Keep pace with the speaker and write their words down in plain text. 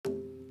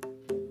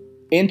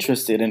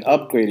Interested in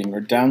upgrading or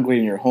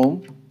downgrading your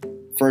home?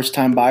 First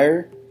time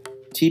buyer?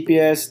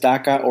 TPS,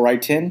 DACA, or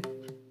ITIN?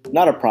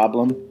 Not a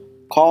problem.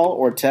 Call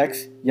or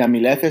text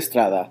Yamileth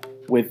Estrada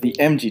with the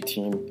MG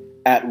team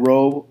at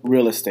Row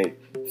Real Estate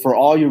for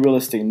all your real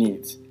estate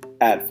needs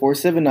at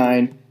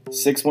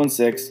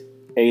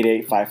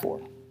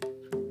 479-616-8854.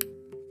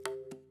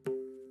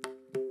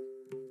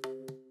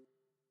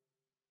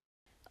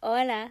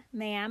 Hola,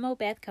 me llamo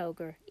Beth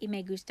Coger y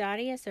me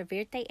gustaría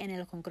servirte en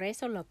el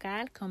Congreso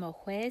local como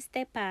juez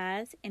de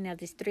paz en el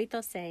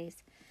Distrito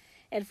 6.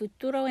 El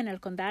futuro en el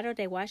Condado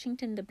de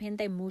Washington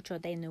depende mucho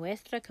de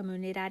nuestra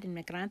comunidad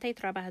inmigrante y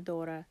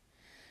trabajadora.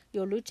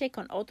 Yo luché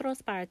con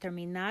otros para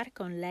terminar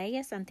con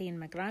leyes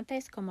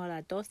anti-inmigrantes como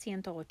la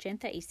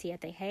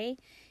 287G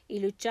y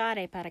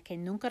lucharé para que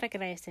nunca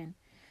regresen.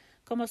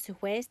 Como su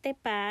juez de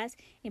paz,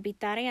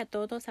 invitaré a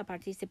todos a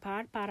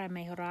participar para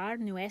mejorar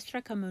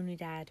nuestra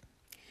comunidad.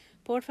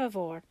 Por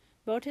favor,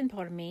 voten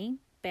por mí,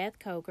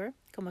 Beth Coger,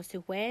 como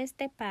su juez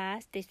de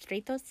paz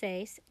Distrito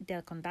 6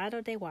 del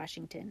Condado de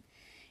Washington.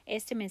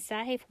 Este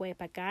mensaje fue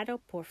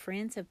pagado por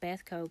Friends of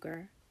Beth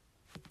Coger.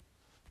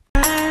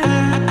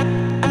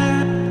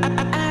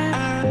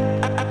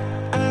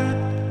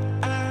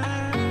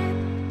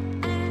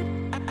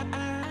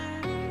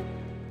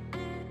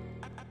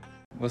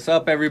 What's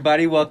up,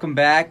 everybody? Welcome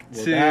back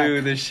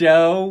to the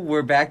show.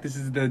 We're back. This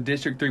is the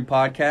District 3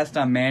 podcast.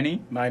 I'm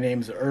Manny. My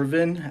name's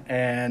Irvin,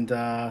 and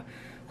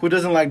who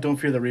doesn't like Don't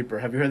Fear the Reaper?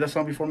 Have you heard that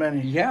song before,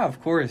 Manny? Yeah,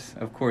 of course.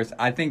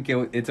 I think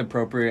it's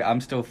appropriate. I'm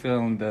still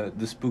feeling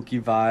the spooky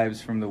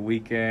vibes from the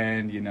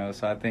weekend,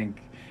 so I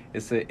think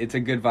it's a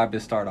good vibe to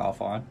start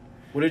off on.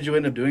 What did you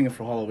end up doing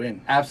for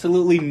Halloween?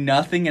 Absolutely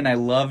nothing, and I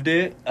loved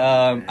it.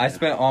 I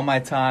spent all my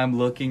time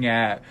looking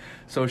at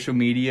social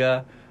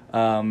media,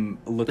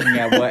 looking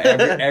at what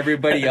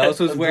everybody else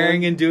was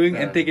wearing and doing,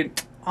 and thinking,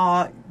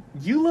 aw,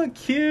 you look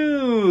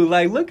cute.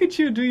 Like, look at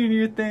you doing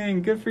your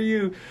thing. Good for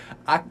you.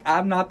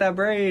 I'm not that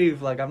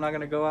brave. Like, I'm not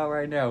going to go out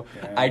right now.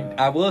 Yeah.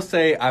 I will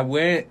say I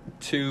went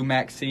to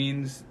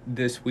Maxine's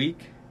this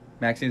week,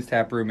 Maxine's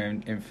Tap Room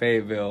in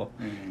Fayetteville,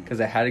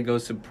 because I had to go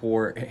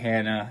support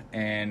Hannah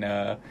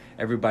and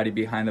everybody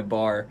behind the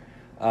bar,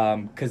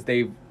 because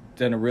they've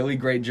done a really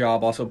great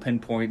job. Also,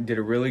 Pinpoint did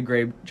a really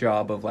great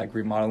job of like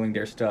remodeling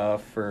their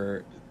stuff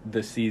for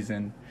the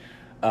season,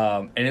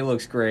 and it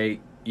looks great.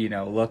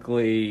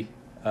 Luckily,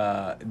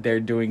 they're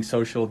doing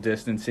social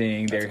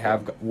distancing. They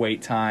have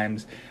wait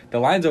times. The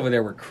lines over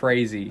there were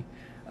crazy,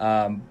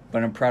 but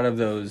I'm proud of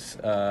those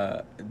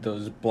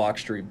Block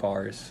Street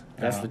bars.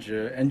 That's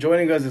legit. And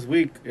joining us this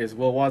week is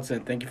Will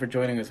Watson. Thank you for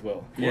joining us,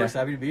 Will. Of course,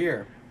 happy to be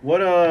here. What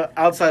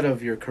outside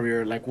of your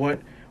career, like what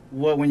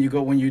when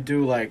you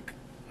do like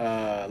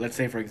let's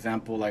say for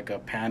example like a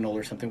panel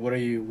or something, what do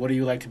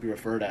you like to be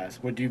referred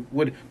as?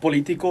 Would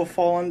Politico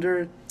fall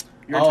under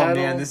your title? Oh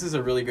man, this is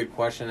a really good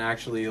question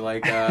actually.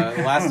 Like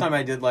last time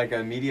I did like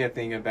a media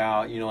thing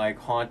about like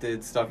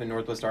haunted stuff in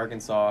Northwest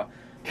Arkansas,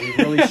 we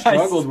really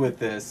struggled with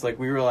this. Like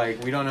we were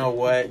like, we don't know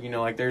what,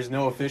 like there's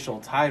no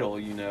official title,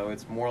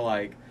 it's more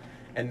like,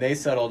 and they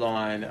settled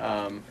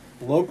on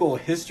local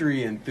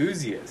history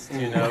enthusiast, So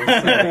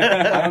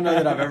I don't know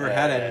that I've ever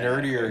had a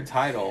nerdier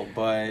title,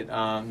 but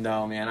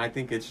no, man, I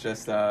think it's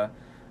just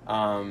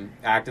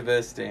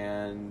activist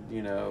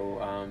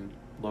and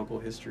local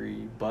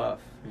history buff,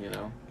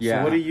 Yeah.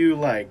 So what do you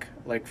like?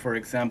 Like for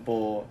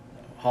example,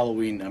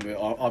 Halloween. I mean,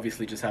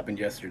 obviously just happened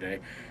yesterday.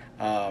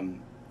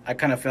 I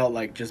kind of felt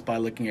like just by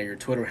looking at your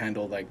Twitter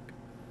handle, like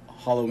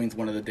Halloween's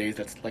one of the days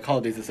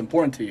holidays that's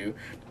important to you.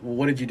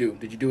 What did you do?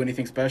 Did you do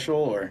anything special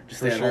or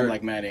just stay at home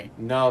like Manny?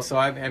 No, so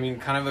I mean,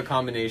 kind of a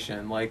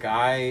combination. Like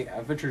I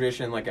have a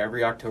tradition like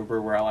every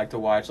October where I like to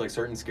watch like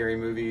certain scary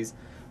movies,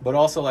 but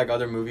also like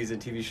other movies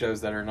and TV shows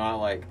that are not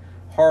like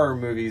horror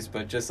movies,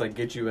 but just like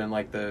get you in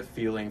like the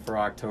feeling for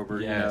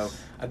October.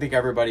 Yes. I think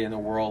everybody in the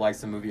world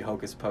likes the movie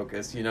Hocus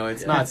Pocus.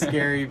 It's not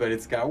scary, but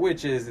it's got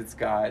witches, it's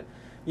got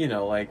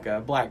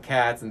like black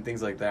cats and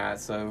things like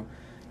that. So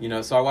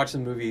so I watched the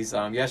movies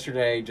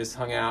yesterday, just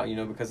hung out,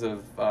 because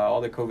of all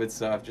the COVID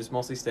stuff, just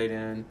mostly stayed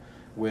in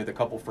with a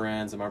couple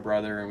friends and my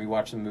brother, and we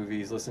watched some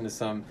movies, listened to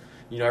some,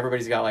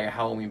 everybody's got like a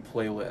Halloween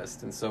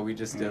playlist, and so we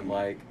just did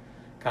like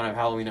kind of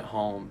Halloween at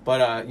home.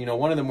 But,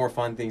 one of the more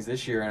fun things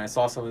this year, and I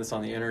saw some of this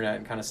on the internet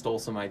and kind of stole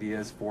some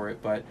ideas for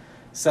it, but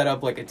set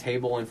up like a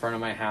table in front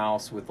of my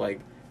house with like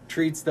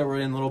treats that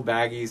were in little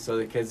baggies so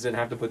the kids didn't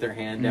have to put their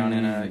hand down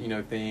in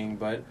a, thing,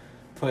 but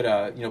put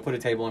a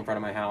table in front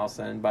of my house,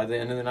 and by the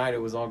end of the night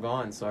it was all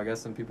gone. So I guess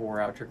some people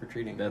were out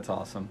trick-or-treating. That's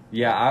awesome.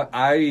 Yeah,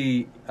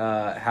 I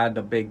had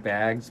the big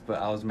bags,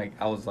 but I was like,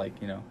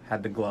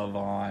 had the glove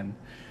on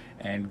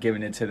and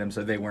giving it to them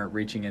so they weren't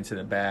reaching into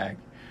the bag,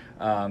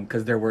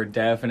 because there were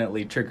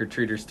definitely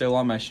trick-or-treaters still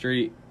on my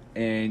street,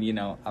 and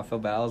I feel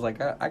bad. I was like,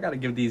 I got to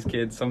give these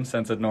kids some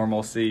sense of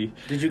normalcy.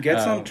 Did you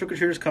get some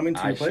trick-or-treaters coming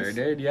to your place? I sure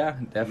did. Yeah,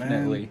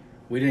 definitely. Man,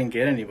 we didn't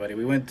get anybody.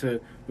 We went to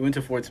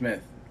Fort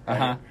Smith.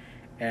 Right?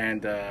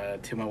 and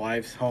to my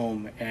wife's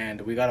home,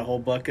 and we got a whole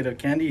bucket of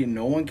candy, and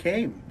no one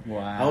came. Wow.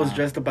 I was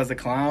dressed up as a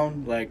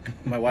clown. Like,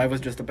 my wife was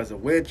dressed up as a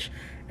witch,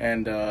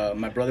 and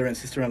my brother and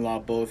sister-in-law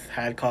both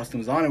had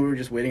costumes on, and we were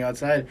just waiting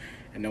outside,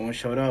 and no one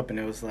showed up. And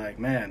it was like,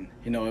 man,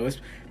 you know, it was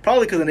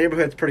probably because the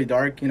neighborhood's pretty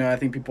dark. You know, I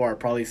think people are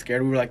probably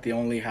scared. We were like the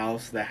only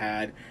house that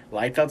had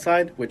lights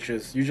outside, which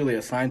is usually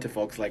a sign to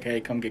folks like,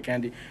 hey, come get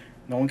candy.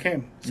 No one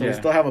came. So we Yeah.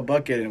 still have a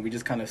bucket, and we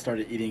just kind of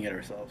started eating it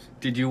ourselves.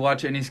 Did you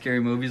watch any scary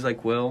movies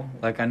like Will?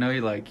 Like, I know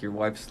you like your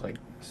wife's like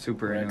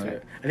super into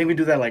it. I think we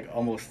do that like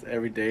almost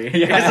every day.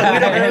 Yeah, So we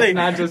don't really, it's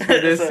not just for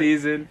this so-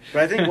 season.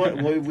 But I think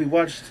what we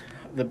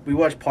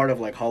watched part of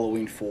like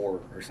Halloween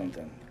 4 or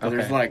something. 'Cause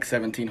There's Okay. like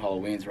 17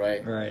 Halloweens,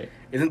 right? Right.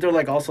 Isn't there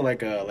like also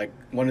like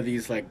one of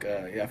these like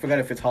I forgot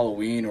if it's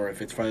Halloween or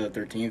if it's Friday the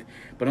 13th,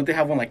 but don't they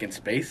have one like in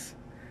space?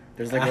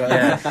 There's like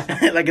Yes.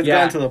 like it's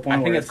gotten to the point I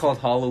think where it's called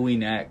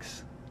Halloween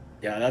X.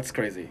 yeah, that's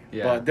crazy.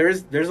 Yeah. But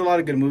there's a lot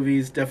of good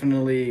movies.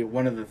 Definitely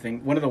one of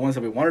the ones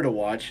that we wanted to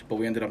watch, but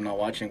we ended up not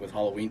watching was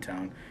Halloween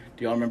Town.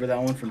 Do y'all remember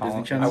that one from Disney I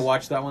I Channel?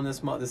 watched that one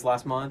this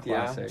last month.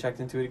 Classic. Yeah, checked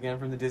into it again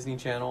from the Disney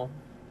Channel.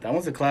 That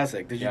one's a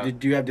classic. Yeah.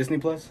 Did you have Disney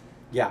Plus?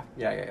 Yeah.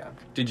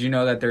 Did you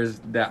know that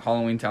that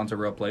Halloween Town's a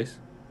real place?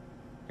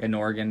 In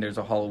Oregon, there's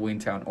a Halloween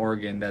Town,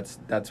 Oregon.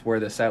 That's where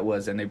the set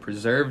was, and they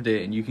preserved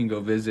it, and you can go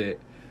visit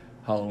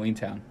Halloween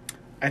Town.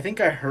 I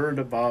think I heard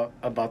about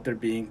there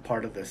being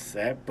part of the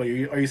set, but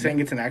are you saying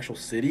it's an actual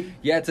city?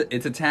 Yeah,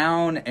 it's a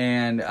town,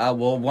 and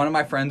well, one of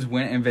my friends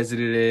went and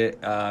visited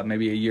it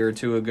maybe a year or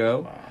two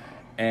ago, Wow.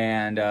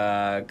 and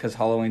because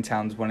Halloween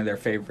Town's one of their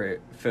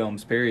favorite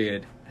films,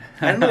 period.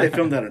 I didn't know they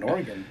filmed that in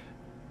Oregon.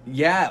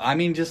 Yeah, I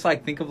mean, just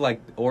like think of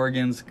like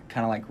Oregon's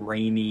kind of like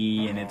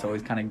rainy and it's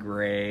always kind of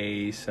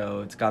gray,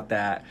 so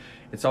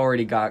it's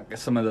already got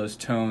some of those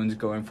tones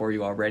going for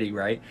you already,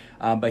 right?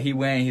 But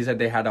he said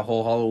they had a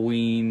whole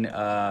Halloween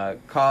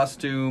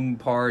costume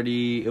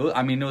party. It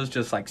was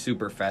just like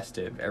super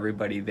festive.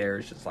 Everybody there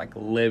is just like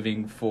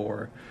living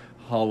for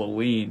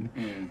Halloween.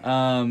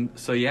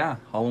 So yeah,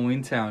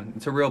 Halloween Town.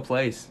 It's a real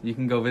place. You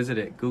can go visit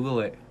it. Google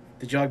it.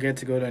 Did y'all get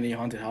to go to any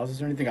haunted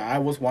houses or anything? I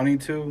was wanting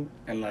to,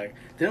 and like,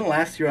 didn't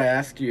last year I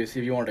asked you to see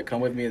if you wanted to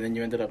come with me, and then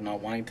you ended up not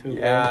wanting to?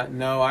 Yeah,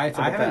 no, I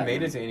about haven't that?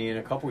 made it to any in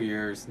a couple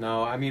years.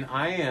 No, I mean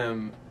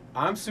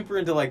I'm super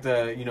into like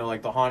the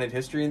like the haunted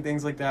history and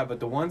things like that, but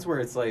the ones where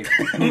it's like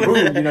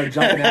boom,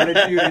 jumping out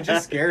at you, it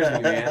just scares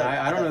me, man.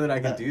 I don't know that I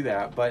can do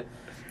that. But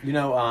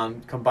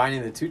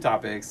combining the two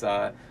topics,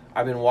 I've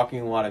been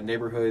walking a lot of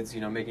neighborhoods,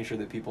 making sure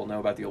that people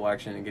know about the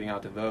election and getting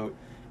out to vote.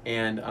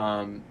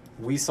 And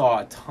we saw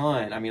a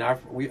ton. I mean,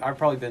 I've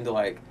probably been to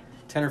like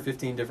 10 or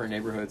 15 different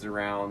neighborhoods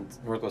around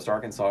Northwest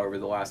Arkansas over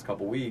the last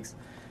couple weeks.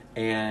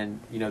 And,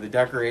 the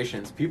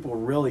decorations, people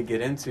really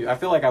get into. I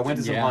feel like I went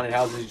to some haunted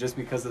houses just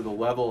because of the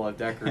level of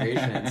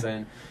decorations.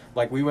 And,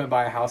 like, we went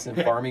by a house in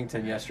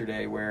Farmington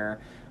yesterday where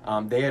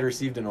they had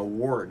received an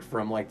award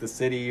from, like, the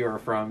city or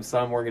from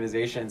some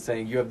organization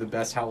saying you have the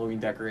best Halloween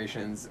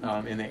decorations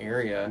in the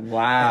area.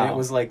 Wow. And it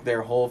was, like,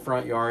 their whole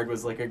front yard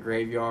was, like, a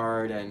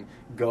graveyard and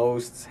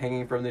ghosts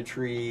hanging from the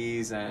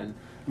trees. And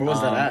Where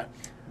was that at?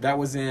 that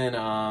was in...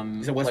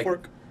 Is it West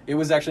Fork? It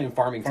was actually in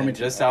Farmington,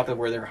 just south okay. of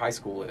where their high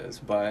school is.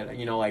 But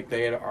like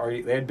they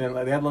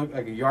had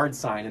like a yard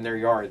sign in their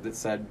yard that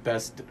said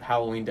 "Best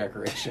Halloween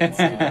Decorations."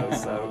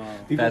 So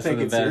people Best of take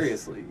the it best.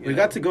 seriously. We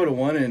got to go to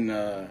one in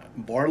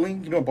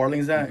Barling. You know where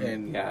Barling's at?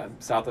 And yeah,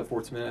 south of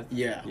Fort Smith.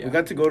 Yeah, we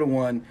got to go to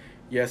one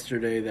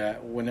yesterday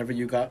that whenever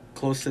you got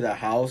close to the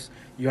house,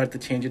 you had to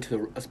change it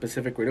to a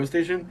specific radio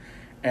station,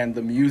 and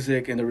the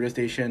music in the radio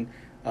station,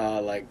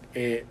 like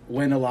it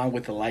went along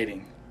with the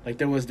lighting. Like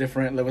there was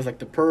like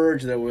The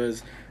Purge, there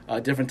was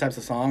different types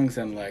of songs,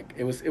 and like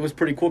it was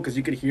pretty cool because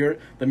you could hear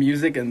the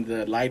music and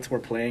the lights were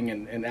playing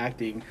and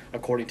acting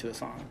according to the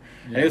song.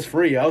 And it was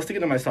free. I was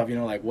thinking to myself,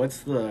 like what's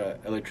the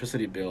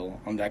electricity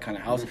bill on that kind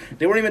of house?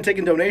 They weren't even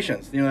taking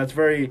donations. That's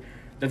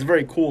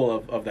very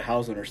cool of the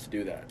house owners to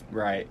do that.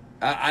 Right.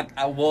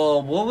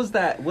 Well, what was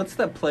that? What's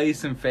the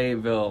place in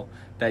Fayetteville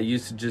that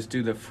used to just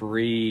do the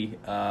free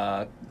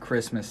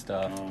Christmas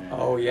stuff?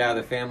 Oh yeah,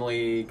 the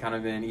family kind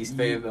of in East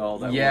Fayetteville.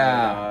 That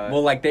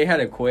Well, like they had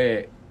to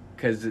quit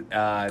because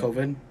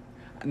COVID?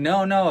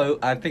 No,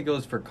 I think it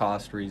was for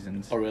cost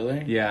reasons. Oh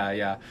really?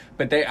 Yeah.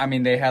 But they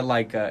had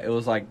like it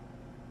was like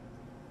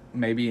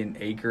maybe an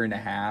acre and a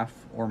half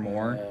or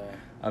more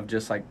of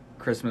just like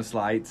Christmas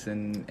lights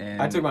and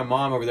I took my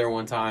mom over there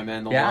one time,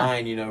 and the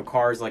line,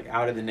 cars like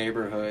out of the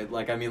neighborhood,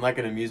 like an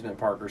amusement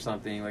park or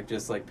something, like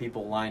just like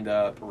people lined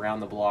up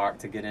around the block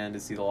to get in to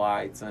see the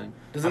lights. And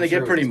doesn't it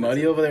get pretty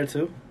muddy over there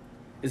too?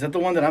 Is that the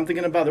one that I'm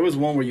thinking about? There was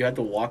one where you had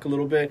to walk a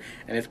little bit,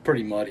 and it's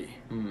pretty muddy.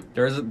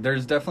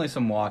 There's definitely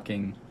some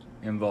walking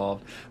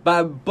involved,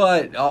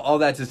 but all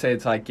that to say,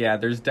 it's like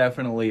there's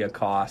definitely a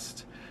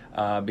cost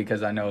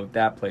because I know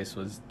that place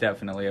was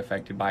definitely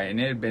affected by it,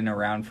 and it had been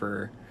around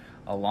for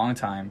a long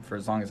time, for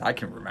as long as I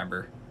can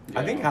remember.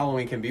 I think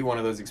Halloween can be one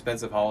of those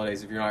expensive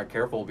holidays if you're not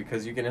careful,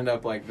 because you can end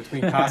up like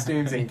between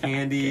costumes and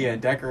candy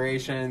and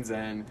decorations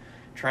and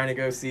trying to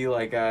go see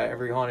like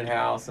every haunted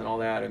house and all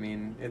that. I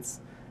mean, it's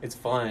it's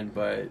fun,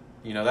 but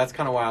you know, that's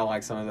kind of why I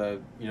like some of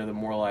the, you know, the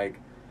more like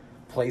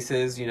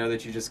places, you know,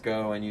 that you just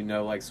go and you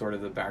know, like sort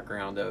of the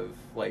background of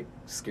like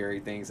scary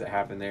things that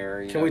happen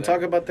there. Can we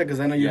talk about that? Because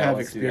I know you have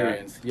let's do that.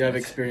 experience. You have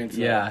experience.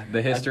 Yeah,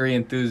 the history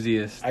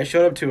enthusiast. I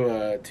showed up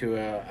to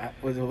a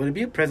would it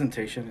be a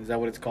presentation? Is that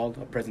what it's called?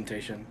 A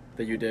presentation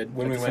that you did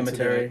when at we the went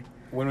cemetery?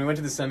 to when we went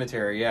to the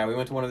cemetery. Yeah, we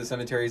went to one of the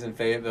cemeteries in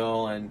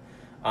Fayetteville, and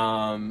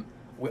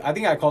I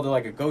think I called it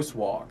like a ghost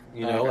walk,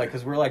 you know, Okay. like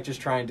because we're like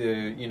just trying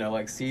to, you know,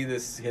 like see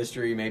this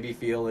history, maybe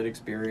feel it,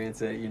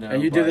 experience it, you know.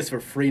 And you but- did this for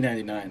free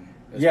 $99.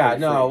 That's yeah,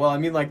 pretty no, free. well, I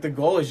mean, like the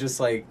goal is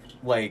just like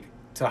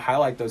to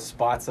highlight those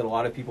spots that a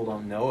lot of people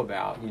don't know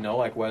about, you know,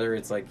 like whether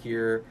it's like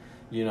here,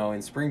 you know,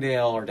 in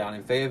Springdale or down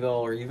in Fayetteville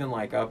or even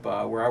like up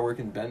where I work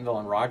in Bentonville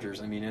and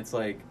Rogers. I mean, it's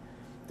like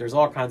there's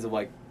all kinds of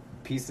like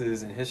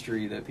pieces in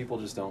history that people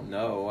just don't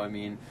know. I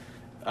mean,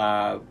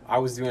 I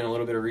was doing a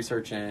little bit of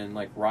research in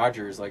like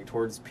Rogers, like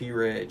towards Pea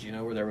Ridge, you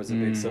know, where there was a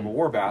big Civil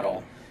War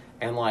battle.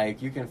 And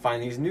like you can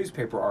find these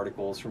newspaper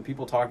articles from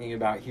people talking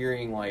about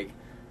hearing like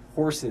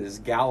horses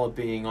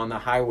galloping on the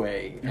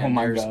highway, and Oh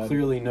my there's God.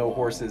 clearly no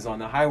horses on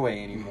the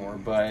highway anymore.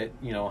 But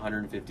you know,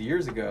 150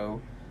 years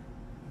ago,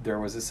 there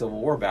was a Civil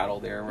War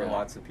battle there where Yeah.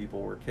 lots of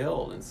people were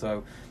killed, and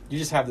so you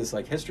just have this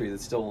like history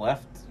that's still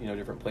left, you know,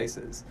 different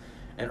places.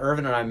 And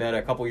Irvin and I met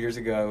a couple years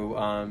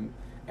ago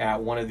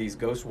at one of these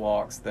ghost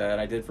walks that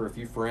I did for a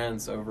few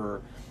friends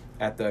over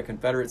at the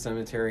Confederate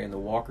Cemetery and the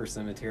Walker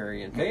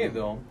Cemetery in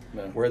Fayetteville,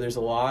 Yeah. where there's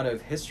a lot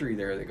of history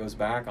there that goes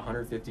back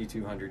 150,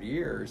 200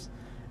 years.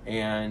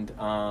 And,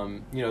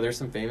 you know, there's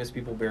some famous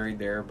people buried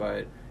there,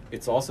 but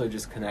it's also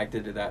just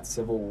connected to that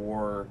Civil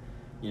War.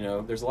 You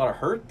know, there's a lot of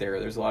hurt there.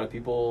 There's a lot of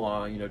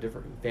people, you know,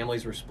 different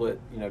families were split,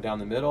 you know, down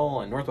the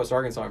middle. And Northwest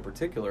Arkansas in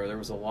particular, there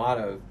was a lot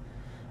of,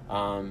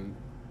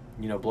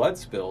 you know, blood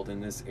spilled in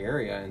this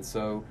area. And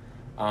so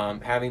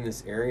having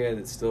this area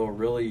that's still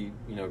really,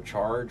 you know,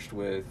 charged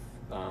with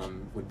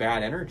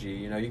bad energy,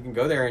 you know, you can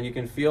go there and you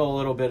can feel a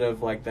little bit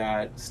of like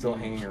that still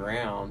hanging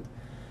around.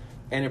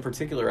 And in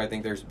particular, I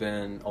think there's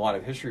been a lot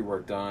of history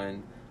work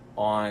done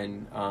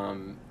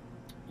on,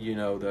 you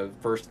know, the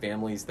first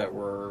families that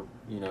were,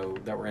 you know,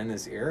 that were in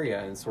this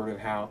area and sort of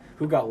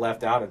who got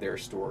left out of their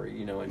story,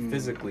 you know, and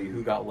physically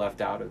who got left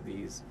out of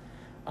these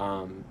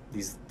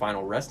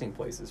final resting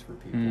places for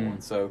people.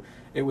 And so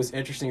it was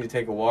interesting to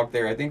take a walk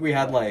there. I think we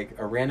had like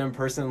a random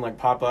person like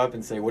pop up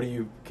and say, "What are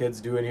you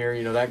kids doing here?"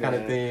 You know, that kind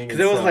of thing.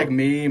 Because it was like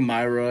me,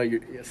 Myra,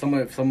 some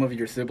of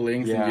your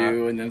siblings, Yeah. and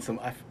you, and then some.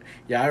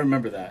 I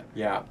remember that.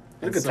 Yeah.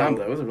 It was a good time,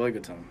 though. It was a really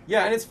good time.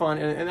 Yeah, and it's fun,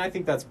 and I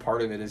think that's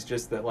part of it. Is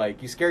just that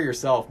like you scare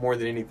yourself more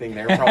than anything.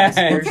 They're probably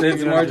scared, It's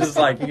you know, more just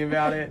like thinking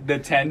about it. the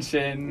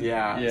tension.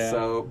 Yeah.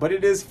 So, but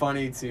it is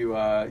funny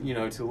to you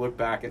know, to look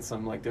back at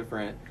some like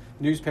different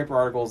newspaper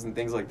articles and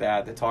things like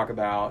that talk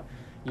about,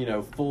 you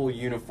know, full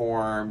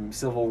uniform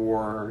Civil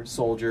War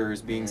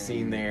soldiers being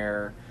seen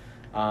there.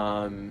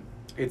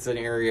 It's an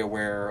area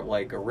where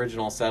like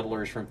original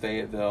settlers from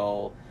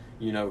Fayetteville,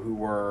 you know, who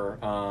were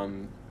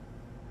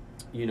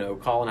you know,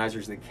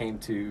 colonizers that came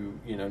to,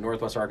 you know,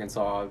 Northwest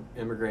Arkansas,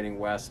 immigrating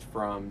west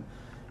from,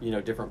 you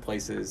know, different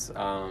places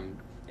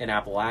in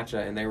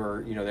Appalachia, and they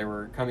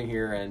were coming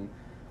here and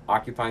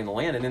occupying the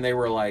land, and then they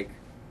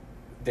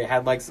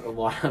had like a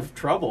lot of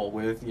trouble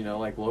with, you know,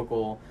 like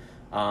local,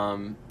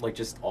 like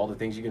just all the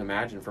things you can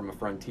imagine from a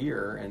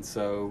frontier, and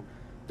so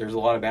there's a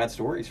lot of bad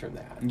stories from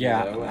that.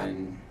 Yeah. You know,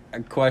 and A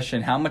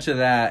question: how much of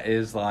that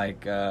is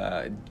like?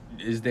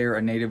 Is there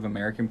a Native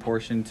American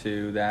portion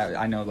to that?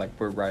 I know, like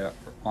we're right up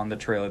on the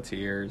Trail of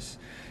Tears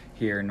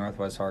here in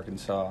Northwest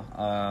Arkansas.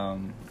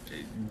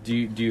 Do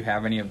you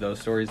have any of those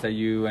stories that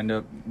you end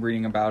up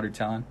reading about or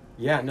telling?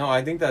 Yeah, no,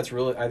 I think that's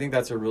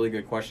a really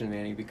good question,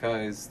 Manny,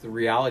 because the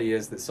reality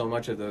is that so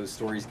much of those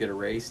stories get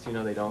erased. You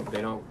know, they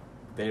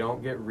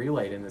don't get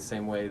relayed in the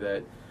same way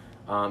that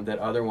that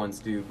other ones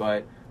do.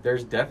 But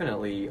there's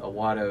definitely a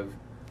lot of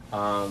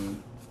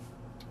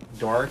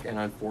dark and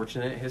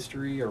unfortunate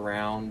history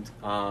around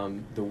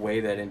the way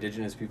that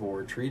indigenous people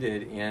were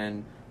treated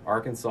in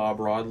Arkansas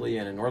broadly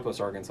and in Northwest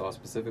Arkansas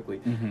specifically.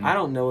 Mm-hmm. I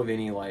don't know of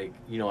any like,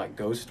 you know, like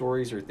ghost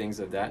stories or things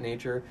of that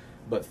nature,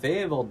 but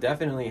Fayetteville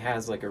definitely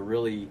has like a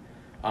really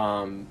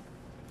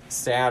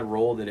sad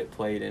role that it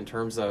played in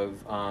terms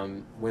of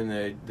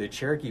when the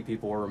Cherokee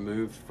people were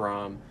removed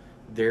from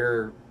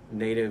their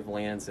native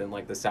lands in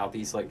like the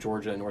southeast, like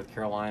Georgia and North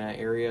Carolina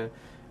area,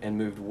 and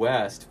moved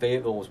west.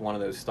 Fayetteville was one of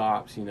those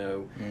stops, you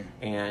know,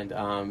 and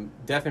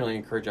definitely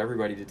encourage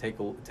everybody to take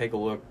a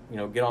look, you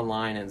know, get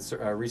online and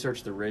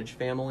research the Ridge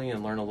family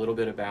and learn a little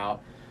bit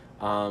about.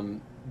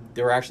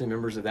 There were actually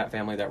members of that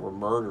family that were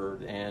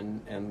murdered,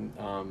 and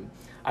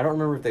I don't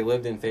remember if they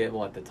lived in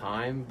Fayetteville at the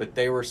time, but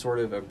they were sort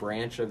of a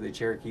branch of the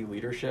Cherokee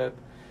leadership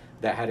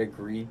that had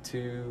agreed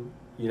to,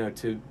 you know,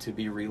 to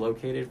be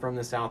relocated from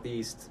the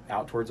southeast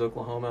out towards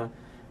Oklahoma.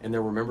 And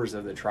there were members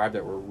of the tribe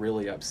that were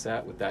really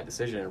upset with that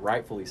decision, and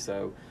rightfully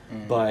so.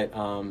 But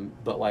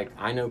like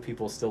I know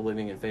people still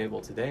living in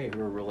Fayetteville today who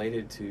are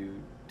related to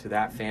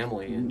that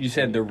family. And You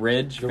said the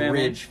Ridge the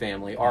family? Ridge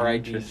family,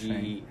 RIGG.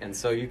 Interesting. And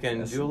so you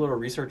can do a little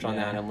research on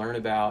that and learn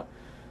about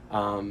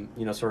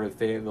sort of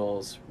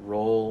Fayetteville's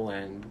role,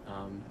 and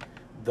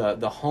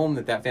the home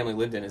that family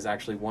lived in is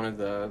actually one of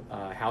the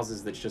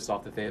houses that's just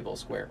off the Fayetteville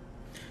Square.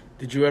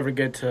 Did you ever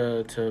get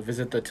to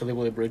visit the Tilly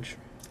Willie Bridge?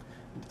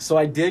 So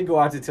I did go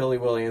out to Tilly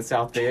Willie in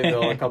South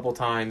Fayetteville a couple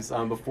times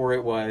before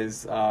it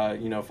was,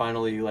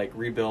 finally like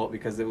rebuilt,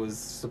 because it was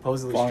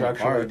supposedly Falling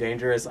structurally apart.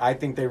 dangerous. I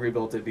think they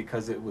rebuilt it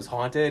because it was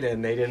haunted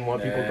and they didn't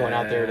want people going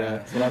out there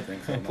That's what I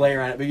think so, to man. play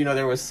around it. But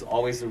there was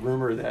always a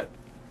rumor that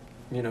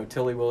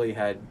Tilly Willie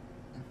had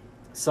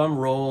some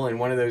role in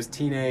one of those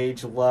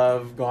teenage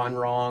love gone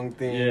wrong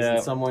things, Yeah.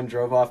 and someone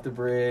drove off the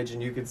bridge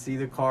and you could see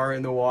the car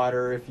in the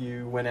water if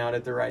you went out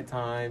at the right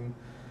time.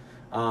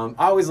 I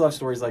always love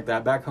stories like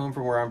that. Back home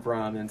from where I'm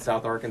from in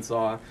South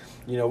Arkansas,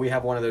 we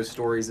have one of those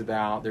stories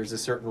about there's a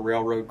certain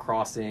railroad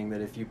crossing that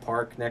if you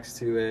park next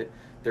to it,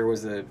 there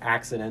was an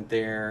accident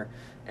there,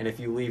 and if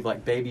you leave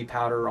like baby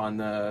powder on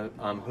the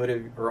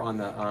hood or on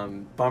the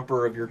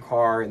bumper of your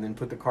car and then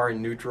put the car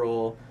in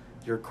neutral,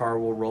 your car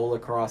will roll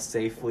across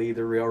safely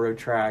the railroad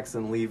tracks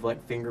and leave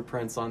like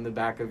fingerprints on the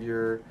back of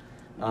your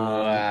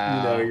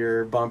Wow.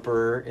 your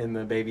bumper in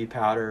the baby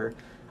powder.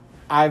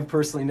 I've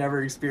personally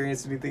never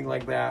experienced anything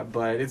like that,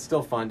 but it's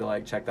still fun to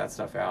like check that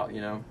stuff out,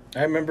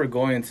 I remember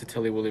going to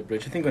Tilly Willie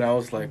Bridge, I think when I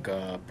was like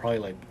probably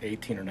like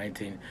 18 or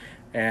 19,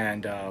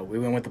 and we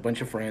went with a bunch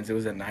of friends. It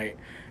was at night,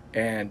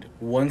 and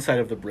one side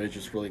of the bridge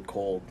is really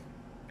cold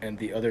and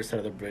the other side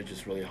of the bridge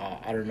is really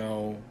hot. I don't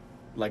know,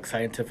 like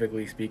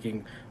scientifically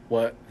speaking,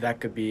 what that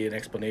could be an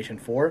explanation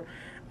for.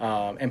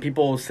 And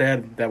people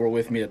said that were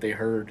with me that they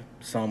heard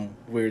some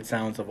weird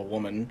sounds of a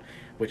woman,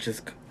 which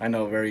is, I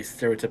know, very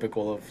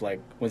stereotypical of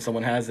like when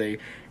someone has a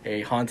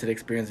haunted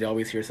experience, they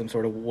always hear some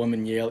sort of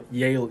woman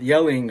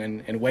yelling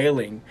and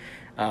wailing.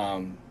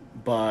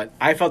 But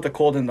I felt the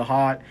cold and the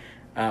hot.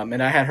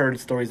 And I had heard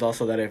stories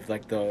also that if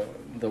like the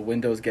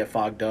windows get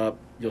fogged up,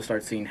 you'll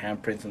start seeing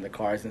handprints in the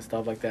cars and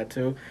stuff like that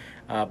too.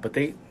 But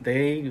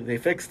they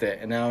fixed it,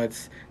 and now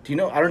it's. Do you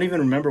know? I don't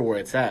even remember where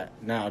it's at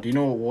now. Do you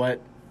know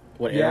what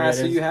area Yeah, it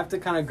so is? you have to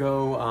kind of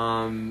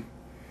go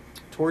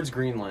towards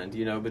Greenland,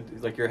 but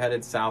like you're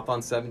headed south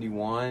on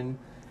 71,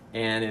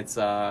 and it's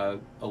a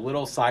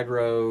little side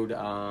road.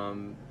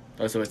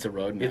 Oh, so it's a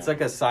road now. It's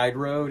like a side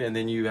road, and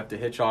then you have to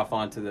hitch off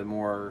onto the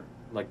more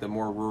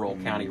rural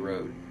county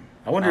road.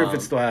 I wonder if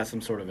it still has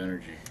some sort of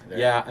energy there.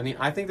 Yeah, I mean,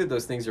 I think that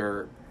those things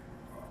are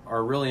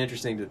really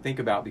interesting to think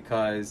about,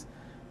 because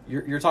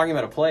you're talking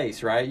about a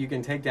place, right? You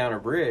can take down a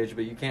bridge,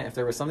 but you can't, if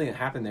there was something that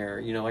happened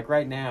there, like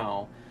right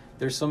now,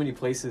 there's so many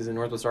places in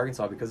Northwest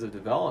Arkansas because of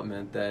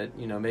development that,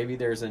 maybe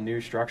there's a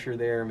new structure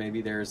there,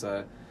 maybe there's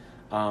a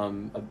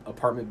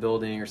apartment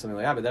building or something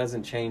like that, but that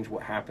doesn't change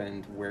what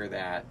happened where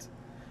that,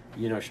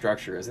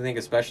 structure is. I think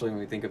especially when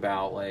we think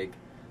about like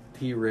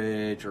Pea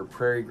Ridge or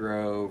Prairie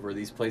Grove or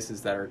these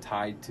places that are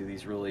tied to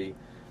these really,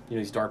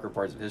 these darker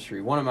parts of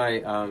history. One of my,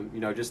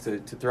 just to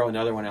throw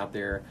another one out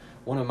there,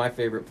 one of my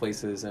favorite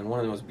places and one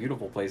of the most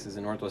beautiful places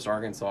in Northwest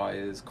Arkansas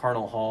is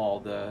Carnell Hall,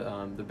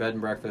 the bed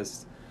and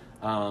breakfast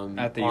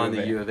At the on U of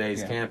the A. U of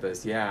A's Yeah.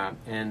 campus. Yeah,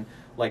 and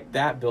like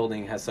that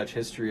building has such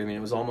history. I mean,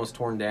 it was almost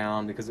torn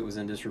down because it was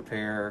in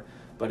disrepair,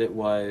 but it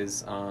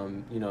was,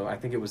 I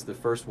think it was the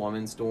first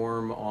women's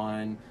dorm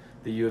on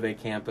the U of A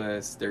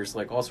campus. There's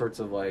like all sorts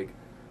of like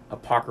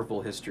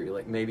apocryphal history,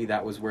 like maybe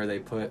that was where they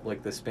put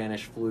like the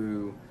Spanish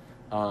flu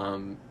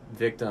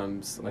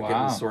victims, like it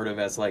Wow. was sort of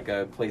as like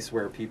a place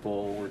where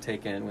people were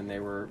taken when they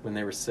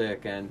were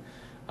sick, and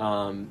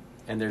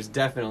there's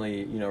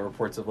definitely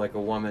reports of like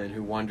a woman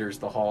who wanders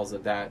the halls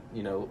of that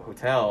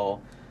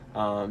hotel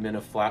in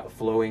a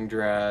flowing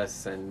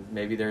dress, and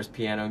maybe there's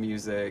piano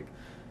music.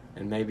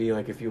 And maybe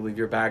like if you leave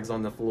your bags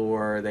on the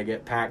floor, they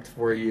get packed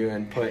for you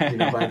and put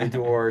by the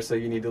door, so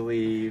you need to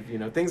leave.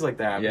 Things like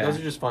that. Yeah. But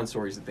those are just fun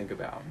stories to think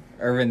about.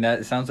 Irvin,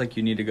 that sounds like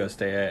you need to go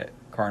stay at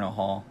Carnell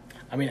Hall.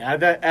 I mean, add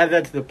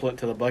that to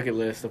the bucket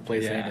list of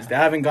places. Yeah.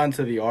 I haven't gone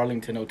to the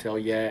Arlington Hotel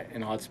yet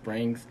in Hot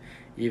Springs,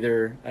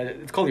 either.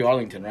 It's called the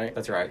Arlington, right?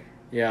 That's right.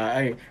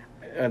 Yeah,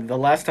 the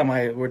last time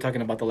we're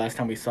talking about the last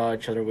time we saw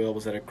each other, Will,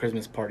 was at a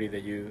Christmas party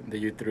that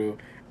you threw,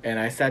 and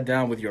I sat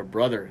down with your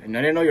brother, and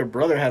I didn't know your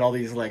brother had all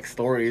these like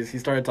stories. He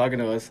started talking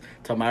to us,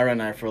 to Myra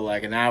and I, for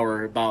like an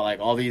hour about like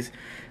all these.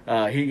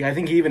 I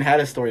think he even had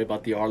a story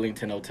about the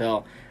Arlington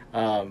Hotel.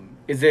 Are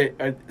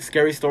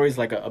scary stories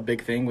like a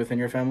big thing within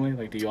your family?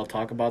 Like, do you all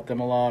talk about them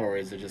a lot, or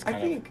is it just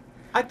kind of?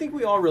 I think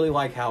we all really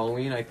like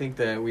Halloween. I think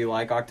that we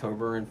like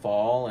October and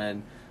fall,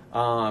 and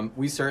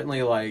we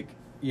certainly like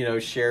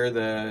share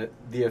the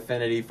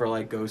affinity for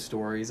like ghost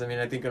stories. I mean,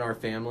 I think in our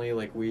family,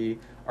 like we're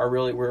a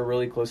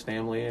really close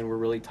family, and we're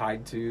really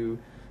tied to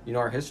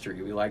our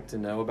history. We like to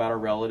know about our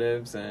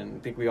relatives, and I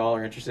think we all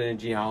are interested in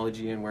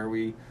genealogy and where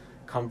we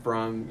come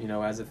from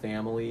as a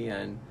family,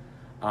 and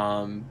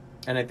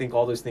I think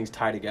all those things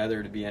tie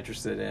together to be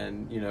interested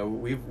in.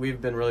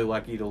 We've been really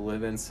lucky to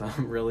live in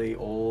some really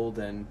old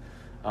and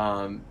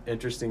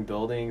interesting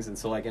buildings, and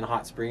so like in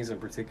Hot Springs in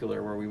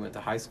particular, where we went to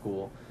high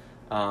school,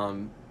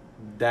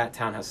 that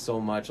town has so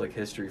much like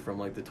history from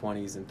like the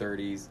 20s and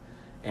 30s,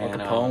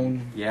 And, Al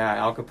Capone. Yeah,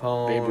 Al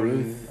Capone, Babe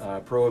Ruth.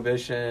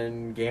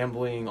 Prohibition,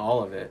 gambling,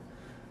 all of it.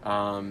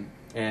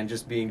 And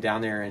just being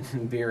down there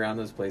and being around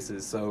those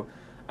places. So,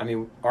 I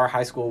mean, our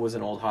high school was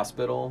an old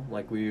hospital.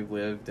 Like, we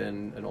lived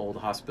in an old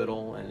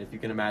hospital. And if you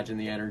can imagine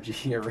the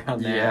energy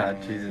around that, Yeah,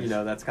 Jesus. you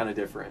know, that's kind of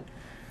different.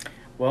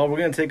 Well, we're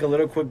going to take a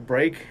little quick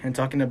break and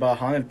talking about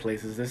haunted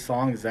places. This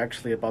song is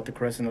actually about the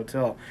Crescent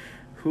Hotel.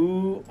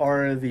 Who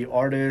are the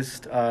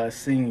artists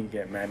singing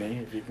it, Manny?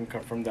 If you can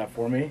confirm that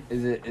for me.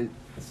 Is it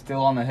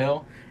still on the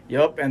hill?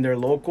 Yep, and they're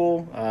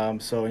local.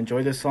 So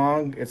enjoy this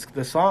song.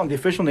 The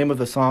official name of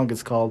the song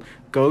is called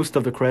Ghost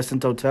of the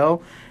Crescent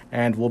Hotel.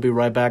 And we'll be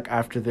right back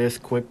after this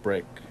quick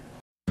break.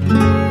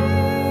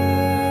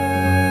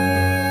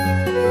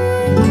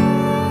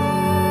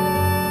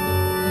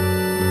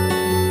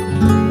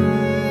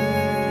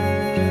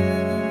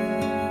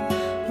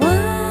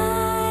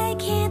 Why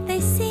can't they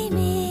see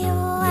me?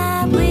 Oh,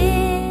 I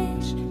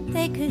wish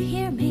they could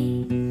hear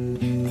me.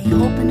 They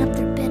open up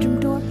their bedroom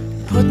door,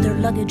 put their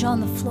luggage on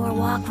the floor,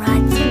 walk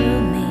right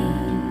through me.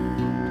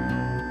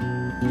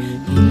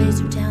 He lays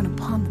her down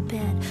upon the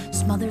bed,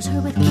 smothers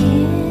her with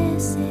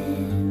kisses.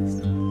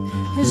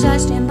 As I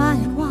stand by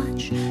and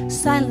watch,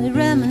 silently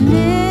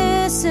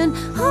reminiscing,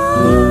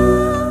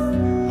 oh,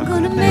 I'm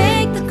gonna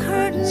make the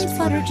curtains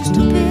flutter just a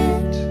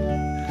bit,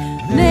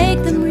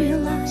 make them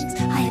realize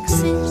I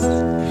exist.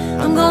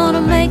 I'm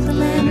gonna make the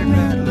lantern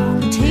rattle on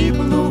the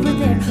table over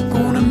there,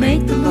 gonna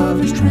make the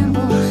lovers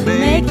tremble,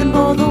 make them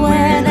both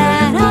aware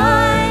that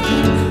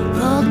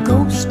I'm the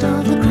ghost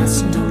of the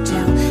Crescent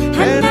Hotel,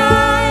 and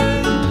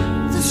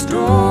the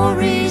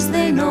stories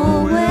they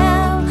know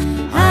well.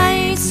 I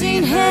ain't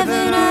seen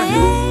heaven, I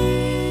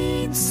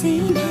ain't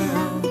seen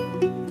hell,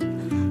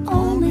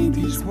 only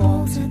these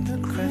walls at the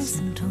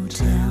Crescent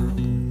Hotel.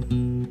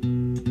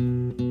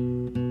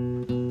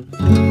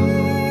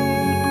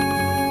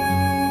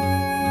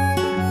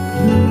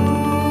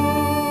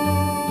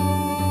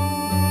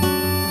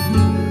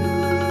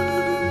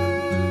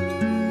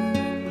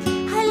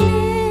 I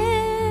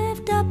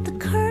lift up the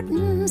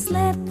curtains,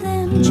 let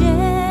them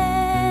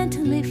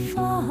gently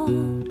fall.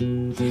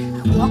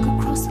 I walk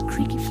across the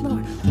creaky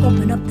floor,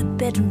 open up the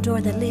bedroom door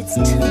that leads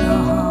to the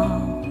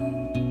hall.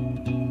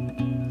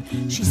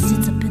 She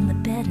sits up in the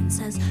bed and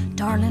says,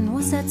 darling,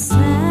 what's that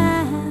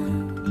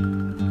sound?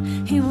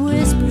 He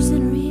whispers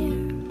in her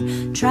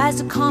ear, tries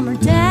to calm her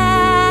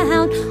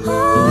down.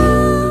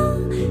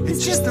 Oh,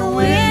 it's just the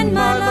wind,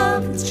 my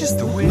love, it's just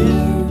the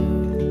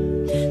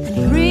wind. Then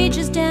he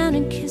reaches down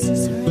and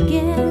kisses her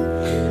again.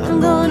 I'm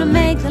gonna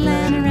make the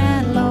lantern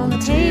rattle on the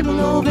table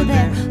over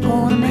there,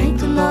 gonna make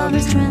the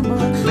lovers tremble,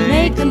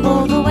 make them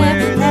both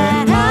aware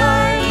that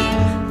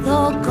I'm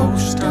the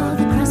ghost of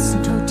the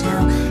Crescent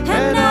Hotel,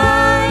 and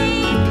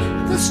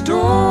I'm the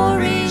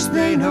stories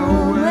they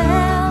know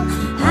well.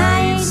 I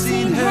ain't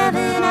seen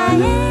heaven, I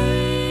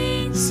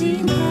ain't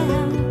seen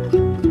hell,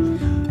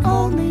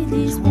 only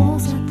these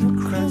walls at the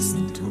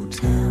Crescent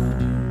Hotel.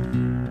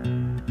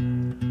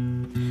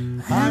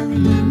 I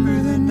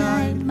remember the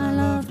night my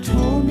love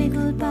told me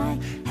goodbye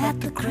at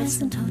the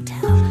Crescent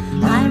Hotel.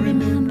 I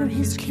remember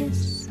his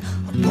kiss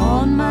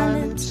upon my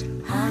lips,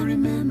 I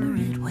remember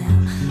it well.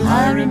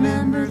 I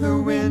remember the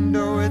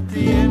window at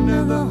the end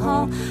of the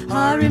hall,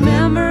 I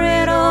remember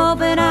it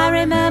open, I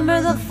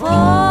remember the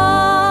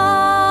fall.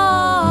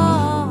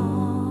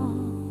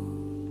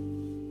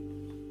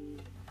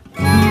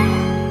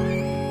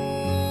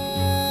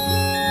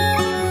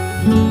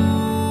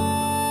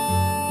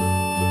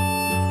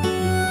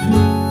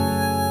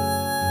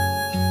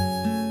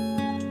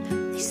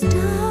 They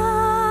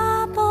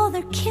stop all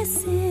their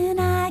kissing,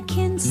 I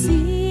can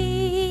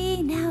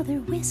see now they're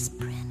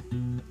whispering.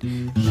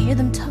 I hear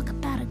them talk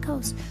about a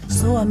ghost,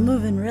 so I'm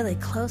moving really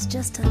close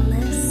just to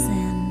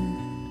listen.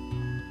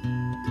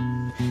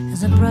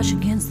 As I brush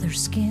against their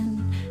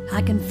skin,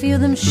 I can feel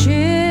them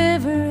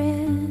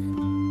shivering.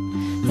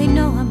 They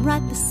know I'm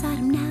right beside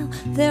them now,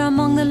 they're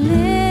among the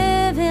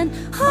living.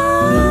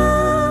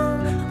 Oh,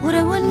 what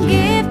I wouldn't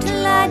give to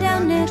lie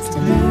down next to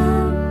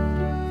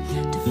them,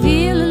 to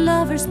feel a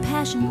lover's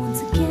passion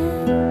once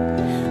again.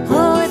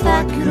 Oh, if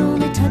I could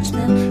only touch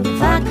them,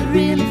 if I could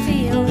really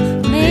feel,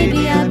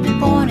 maybe I'd be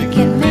born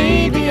again,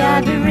 maybe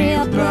I'd be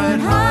real. But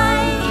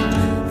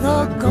I'm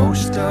the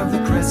ghost of the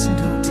Crescent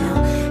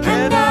Hotel,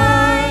 and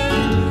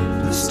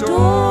I'm the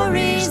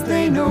stories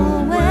they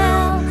know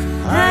well.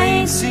 I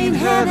ain't seen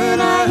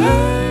heaven, I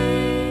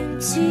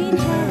ain't seen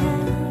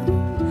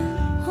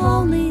hell,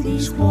 only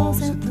these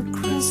walls at the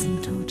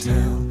Crescent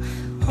Hotel,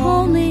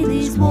 only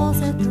these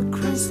walls at the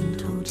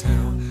Crescent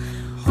Hotel,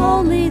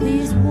 only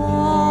these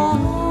walls.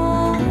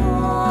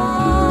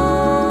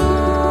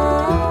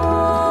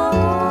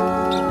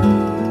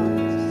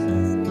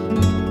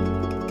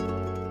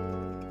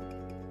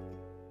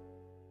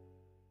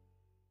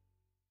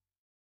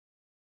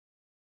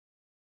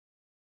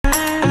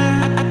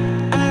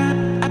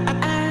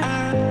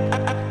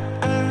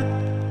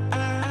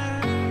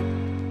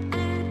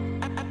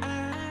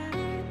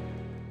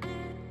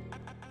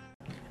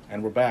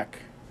 And we're back.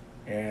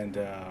 and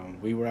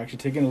we were actually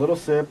taking a little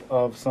sip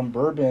of some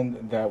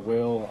bourbon that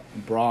Will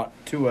brought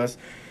to us.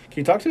 Can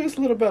you talk to us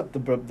a little about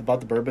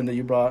the bourbon that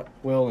you brought,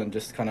 Will, and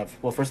just kind of,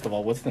 well, first of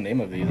all, what's the name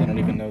of these? I don't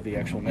even know the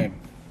actual name.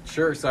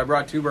 Sure. So I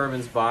brought 2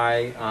 bourbons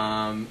by.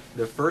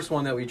 The first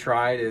one that we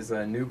tried is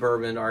a new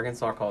bourbon,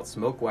 Arkansas, called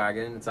Smoke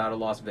Wagon. It's out of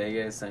Las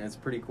Vegas, and it's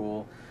pretty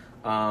cool.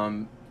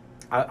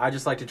 I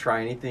just like to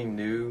try anything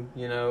new,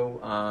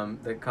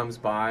 that comes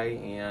by,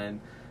 and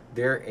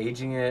they're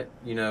aging it,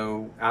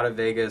 out of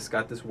Vegas,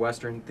 got this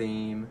Western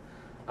theme,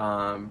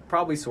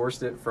 probably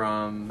sourced it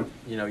from,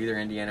 either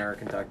Indiana or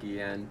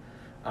Kentucky, and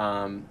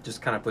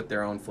just kind of put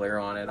their own flair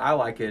on it. I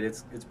like it.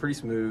 It's pretty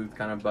smooth,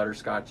 kind of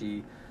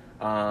butterscotchy,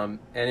 and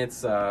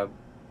it's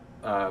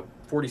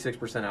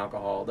 46%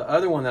 alcohol. The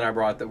other one that I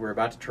brought that we're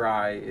about to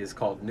try is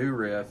called New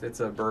Riff.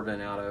 It's a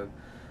bourbon out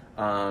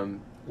of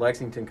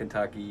Lexington,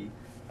 Kentucky.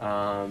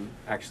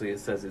 Actually, it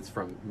says it's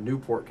from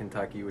Newport,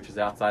 Kentucky, which is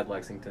outside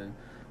Lexington.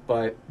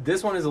 But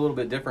this one is a little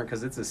bit different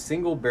because it's a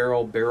single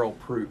barrel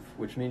proof,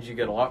 which means you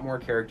get a lot more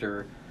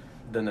character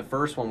than the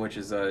first one, which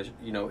is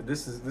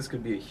this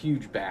could be a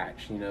huge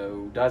batch,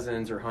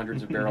 dozens or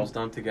hundreds of barrels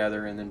dumped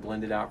together and then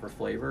blended out for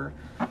flavor.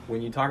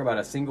 When you talk about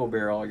a single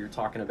barrel, you're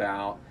talking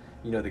about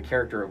the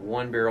character of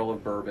one barrel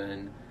of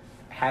bourbon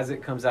as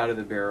it comes out of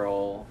the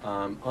barrel,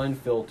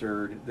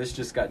 unfiltered. This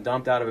just got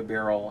dumped out of a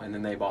barrel and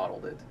then they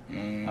bottled it.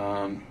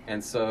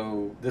 And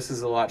so this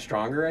is a lot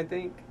stronger, I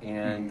think,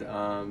 and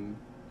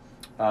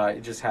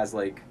it just has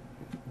like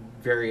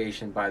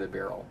variation by the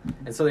barrel.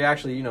 And so they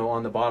actually,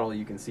 on the bottle,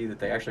 you can see that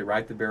they actually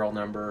write the barrel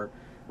number,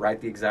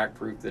 write the exact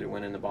proof that it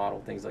went in the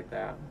bottle, things like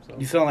that. So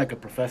You sound like a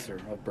professor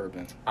of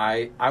bourbon.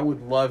 I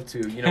would love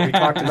to. We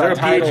talked about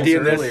titles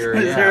earlier.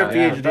 Is there a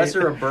PhD?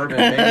 Professor of bourbon,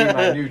 maybe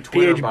my new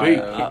Twitter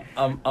bio.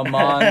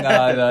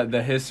 Among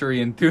the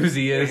history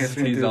enthusiasts,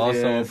 he's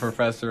also a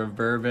professor of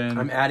bourbon.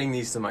 I'm adding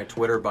these to my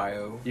Twitter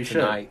bio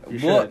tonight. You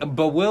should.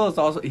 But Will is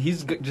also,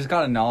 he's just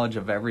got a knowledge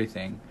of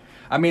everything.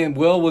 I mean,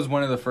 Will was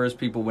one of the first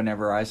people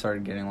whenever I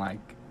started getting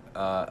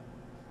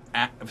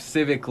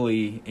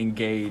civically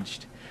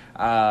engaged.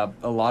 A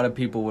lot of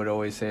people would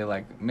always say,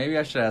 like, maybe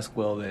I should ask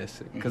Will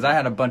this, because I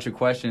had a bunch of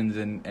questions,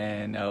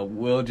 and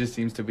Will just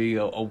seems to be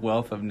a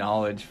wealth of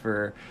knowledge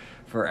for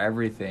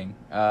everything.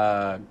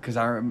 Because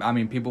I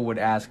mean, people would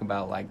ask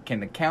about, like,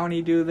 can the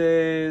county do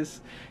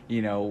this?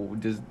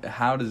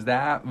 How does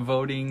that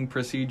voting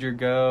procedure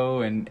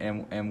go?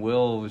 And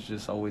Will was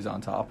just always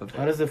on top of it.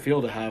 How does it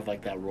feel to have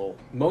like that role?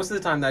 Most of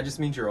the time, that just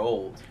means you're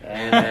old.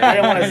 And I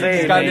don't want to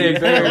say anything. I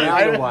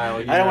don't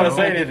want to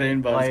say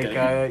anything, but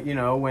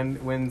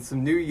when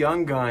some new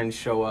young guns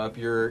show up,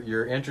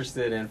 you're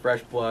interested in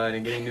fresh blood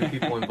and getting new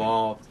people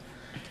involved,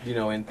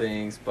 in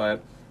things.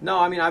 But no,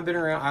 I mean, I've been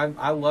around.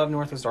 I love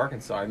Northwest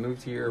Arkansas. I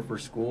moved here for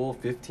school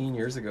 15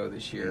 years ago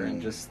this year,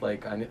 and just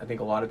like I think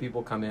a lot of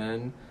people come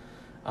in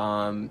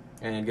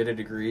and get a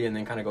degree and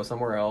then kind of go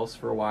somewhere else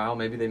for a while.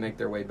 Maybe they make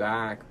their way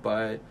back,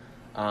 but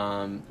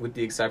with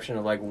the exception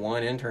of like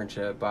one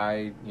internship,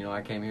 I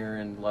came here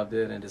and loved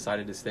it and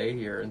decided to stay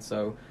here. And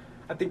so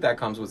I think that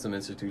comes with some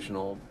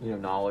institutional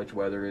knowledge,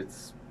 whether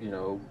it's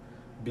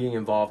being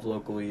involved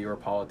locally or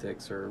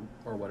politics or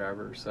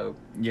whatever. So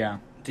yeah.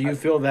 Do you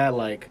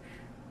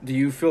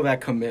feel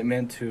that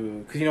commitment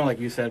to, because like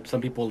you said,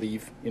 some people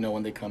leave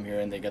when they come here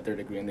and they get their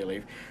degree and they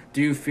leave.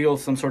 Do you feel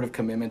some sort of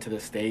commitment to the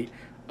state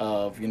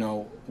of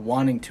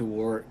wanting to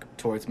work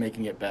towards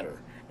making it better,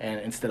 and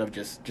instead of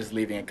just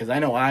leaving it? Because I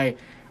know I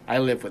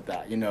live with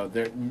that.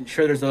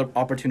 There's other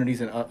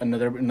opportunities in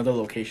other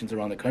locations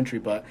around the country,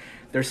 but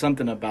there's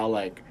something about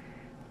like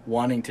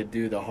wanting to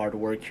do the hard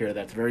work here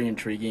that's very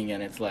intriguing,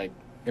 and it's like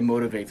it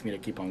motivates me to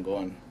keep on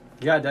going.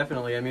 Yeah,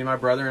 definitely. I mean, my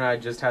brother and I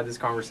just had this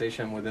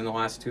conversation within the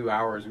last 2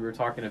 hours. We were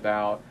talking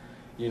about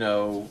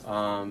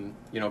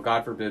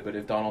God forbid, but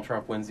if Donald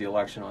Trump wins the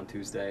election on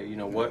Tuesday,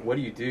 what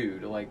do you do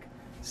to like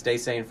stay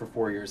sane for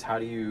 4 years? How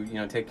do you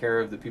take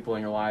care of the people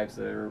in your lives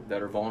that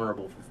are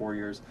vulnerable for 4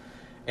 years?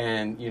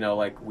 And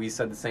like we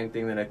said the same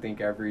thing that I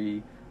think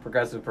every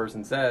progressive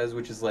person says,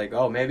 which is like,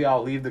 oh, maybe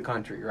I'll leave the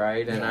country,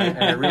 right? And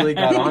I really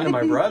got on to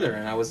my brother,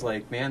 and I was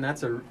like, man,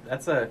 that's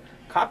a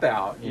cop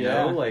out, you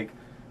know, like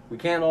we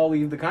can't all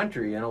leave the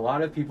country, and a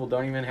lot of people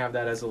don't even have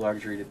that as a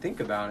luxury to think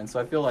about. And so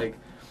I feel like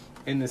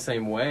in the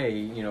same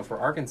way, for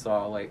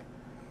Arkansas, like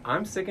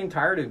I'm sick and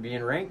tired of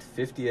being ranked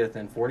 50th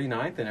and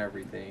 49th and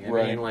everything. I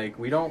mean, like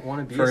we don't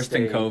want to be first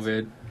in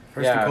COVID.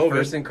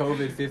 First in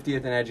COVID,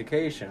 50th in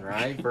education,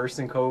 right? First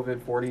in COVID,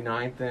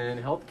 49th in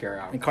healthcare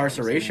outcomes.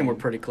 Incarceration, we're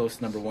pretty close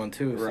to number one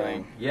too. Right.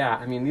 So. Yeah,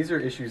 I mean, these are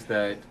issues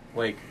that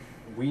like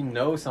we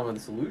know some of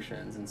the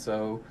solutions, and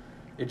so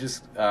it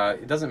just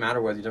it doesn't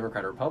matter whether you're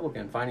Democrat or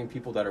Republican. Finding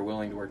people that are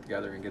willing to work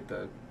together and get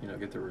the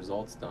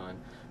results done.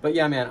 But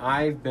yeah, man,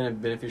 I've been a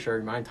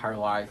beneficiary my entire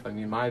life. I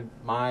mean, my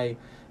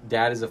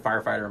dad is a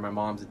firefighter and my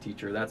mom's a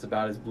teacher. That's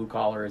about as blue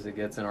collar as it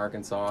gets in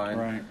Arkansas.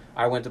 And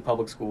I went to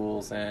public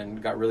schools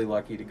and got really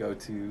lucky to go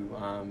to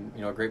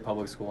a great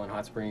public school in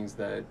Hot Springs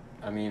that,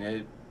 I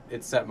mean,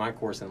 it set my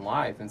course in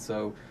life. And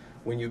so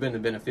when you've been the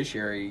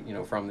beneficiary,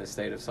 from this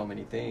state of so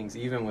many things,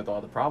 even with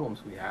all the problems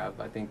we have,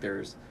 I think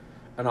there's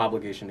an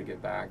obligation to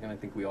give back, and I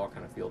think we all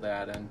kind of feel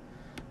that.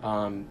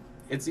 And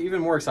it's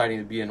even more exciting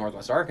to be in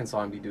Northwest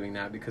Arkansas and be doing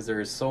that, because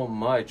there is so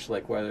much,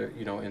 like, whether,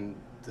 you know, in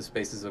the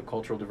spaces of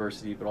cultural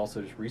diversity, but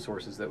also just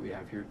resources that we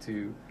have here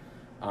to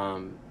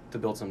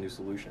build some new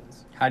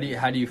solutions. How do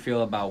you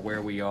feel about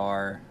where we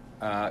are?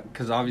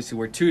 Because obviously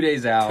we're 2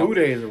 days out. 2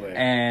 days away.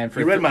 And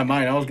you read my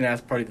mind. I was going to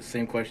ask probably the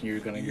same question you were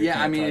going to.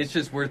 Yeah, I mean, it's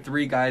just we're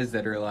three guys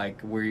that are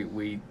like,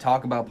 we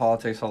talk about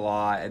politics a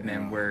lot, and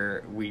then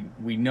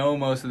we know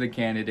most of the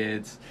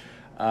candidates.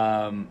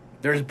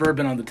 There's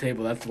bourbon on the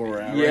table. That's where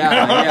we're at.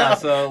 Yeah, right? yeah.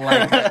 So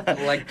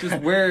like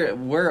just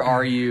where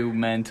are you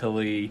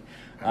mentally?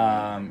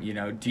 You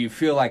know, do you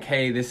feel like,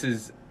 hey, this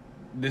is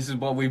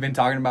what we've been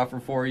talking about for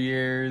 4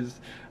 years?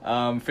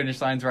 Finish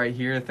line's right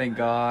here, thank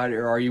God.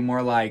 Or are you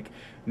more like,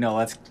 no,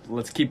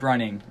 let's keep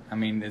running? I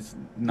mean, it's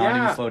not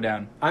even slow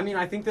down. I mean,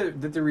 I think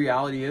that the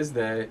reality is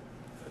that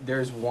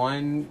there's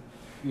one,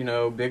 you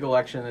know, big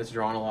election that's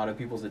drawn a lot of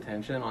people's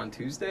attention on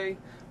Tuesday.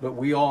 But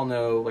we all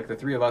know, like the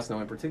three of us know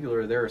in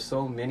particular, there are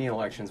so many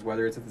elections,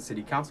 whether it's at the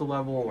city council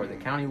level or the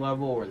county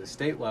level or the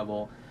state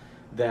level,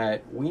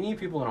 that we need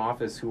people in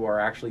office who are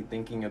actually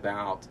thinking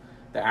about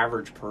the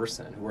average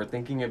person, who are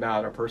thinking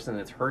about a person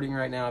that's hurting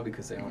right now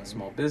because they own a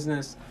small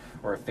business,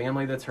 or a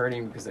family that's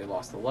hurting because they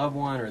lost a loved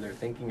one, or they're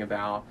thinking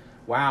about,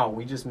 wow,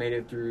 we just made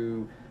it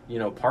through, you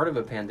know, part of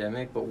a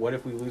pandemic, but what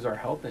if we lose our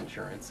health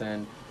insurance?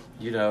 And,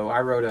 you know,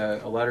 I wrote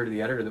a letter to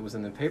the editor that was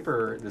in the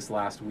paper this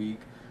last week,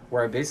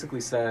 where I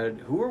basically said,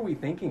 who are we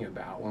thinking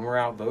about when we're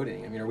out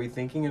voting? I mean, are we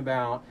thinking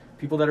about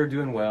people that are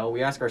doing well?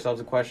 We ask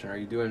ourselves a question: are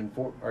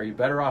you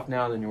better off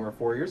now than you were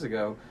 4 years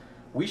ago?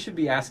 We should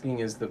be asking,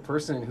 is the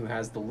person who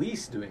has the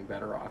least doing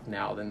better off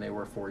now than they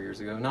were 4 years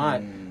ago?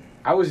 Not,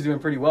 I was doing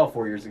pretty well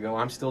 4 years ago,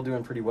 I'm still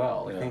doing pretty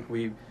well. I think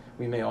we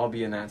may all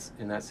be in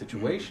that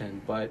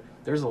situation, but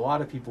there's a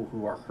lot of people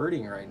who are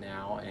hurting right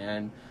now.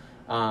 And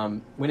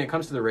when it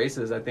comes to the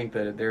races, I think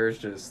that there's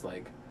just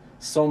like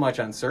so much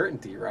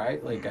uncertainty,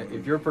 right? Like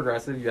if you're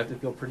progressive, you have to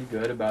feel pretty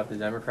good about the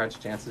Democrats'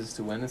 chances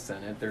to win the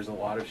Senate. There's a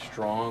lot of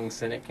strong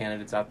Senate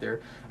candidates out there.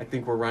 I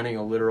think we're running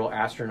a literal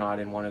astronaut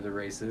in one of the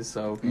races,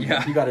 so you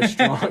got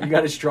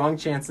a strong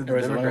chance that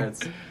the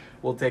Democrats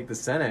will take the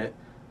Senate.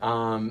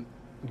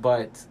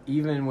 But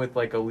even with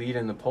like a lead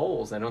in the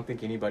polls, I don't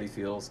think anybody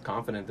feels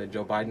confident that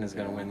Joe Biden is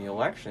going to win the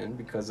election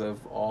because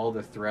of all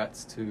the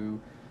threats to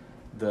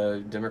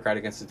the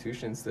democratic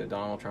institutions that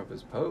Donald Trump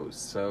has posed.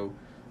 So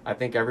I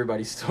think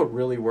everybody's still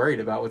really worried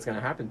about what's going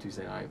to happen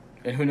Tuesday night.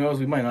 And who knows,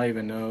 we might not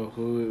even know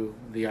who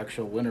the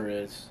actual winner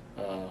is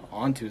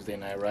on Tuesday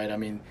night, right? I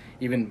mean,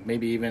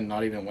 maybe even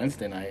not even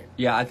Wednesday night.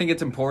 Yeah, I think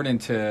it's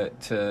important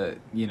to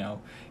you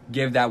know,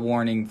 give that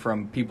warning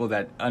from people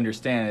that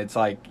understand. It's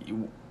like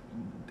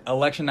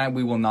election night,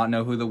 we will not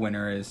know who the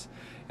winner is.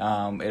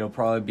 It'll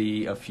probably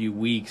be a few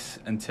weeks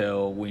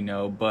until we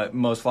know, but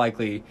most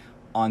likely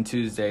on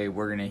Tuesday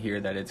we're going to hear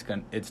that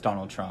it's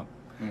Donald Trump.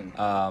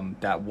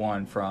 That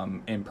won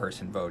from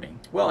in-person voting.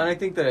 Well, and I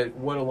think that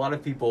what a lot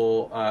of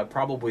people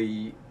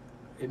probably,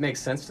 it makes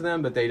sense to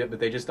them, but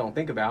they just don't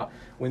think about,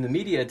 when the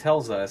media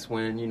tells us,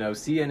 when, you know,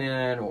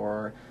 CNN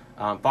or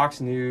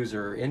Fox News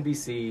or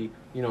NBC,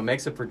 you know,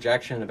 makes a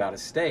projection about a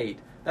state,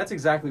 that's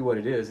exactly what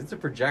it is. It's a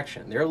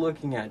projection. They're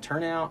looking at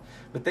turnout,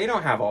 but they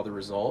don't have all the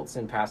results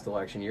in past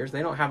election years.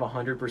 They don't have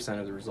 100%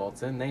 of the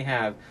results in. They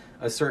have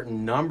a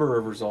certain number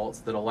of results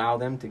that allow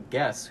them to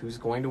guess who's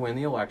going to win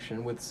the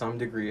election with some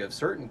degree of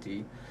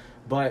certainty.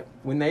 But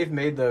when they've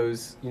made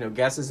those, you know,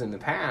 guesses in the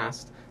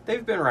past,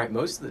 they've been right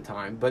most of the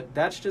time, but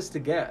that's just a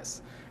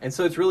guess. And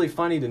so it's really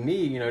funny to me,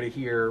 you know, to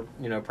hear,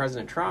 you know,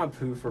 President Trump,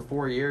 who for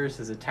 4 years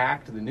has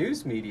attacked the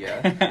news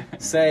media,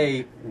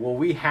 say, well,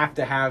 we have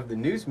to have the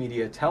news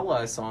media tell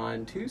us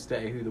on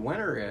Tuesday who the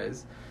winner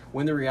is,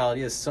 when the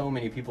reality is so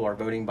many people are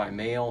voting by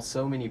mail,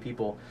 so many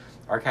people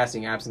are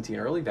casting absentee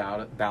and early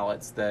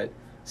ballots that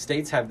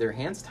states have their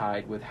hands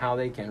tied with how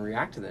they can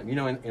react to them. You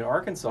know, in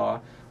Arkansas,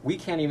 we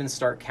can't even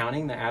start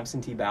counting the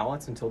absentee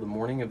ballots until the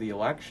morning of the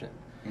election.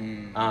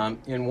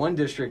 In one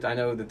district, I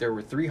know that there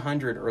were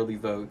 300 early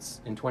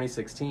votes in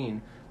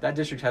 2016. That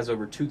district has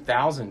over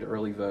 2,000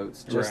 early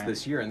votes just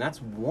this year, and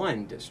that's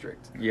one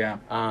district. Yeah.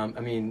 I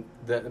mean,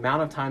 the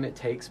amount of time it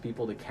takes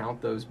people to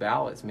count those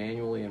ballots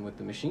manually and with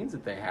the machines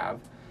that they have,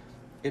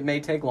 it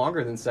may take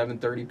longer than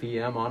 7:30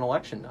 p.m. on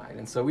election night.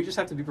 And so we just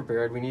have to be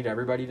prepared. We need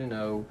everybody to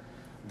know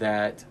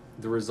that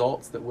the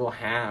results that we'll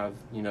have,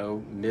 you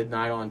know,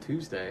 midnight on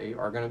Tuesday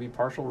are going to be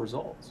partial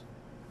results.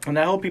 And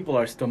I hope people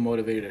are still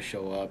motivated to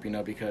show up, you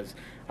know, because,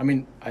 I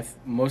mean,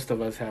 most of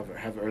us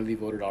have early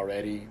voted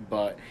already,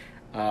 but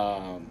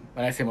when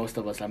I say most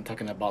of us, I'm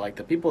talking about, like,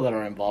 the people that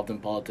are involved in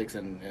politics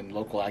and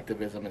local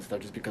activism and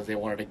stuff just because they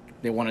want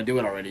to do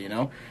it already, you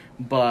know?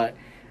 But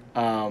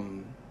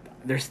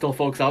there's still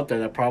folks out there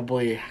that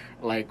probably,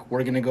 like,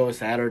 we're going to go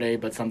Saturday,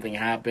 but something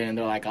happened.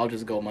 They're like, I'll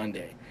just go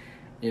Monday.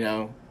 You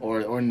know,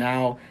 or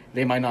now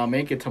they might not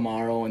make it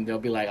tomorrow, and they'll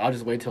be like, I'll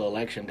just wait till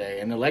election day.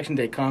 And election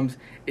day comes,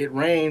 it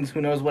rains,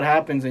 who knows what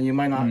happens, and you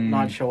might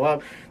not show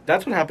up.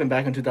 That's what happened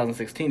back in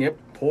 2016.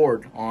 It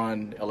poured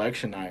on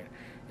election night.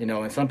 You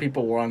know, and some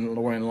people were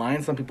in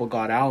line. Some people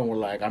got out and were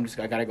like,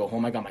 I gotta go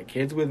home. I got my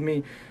kids with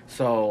me.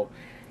 So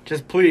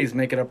just please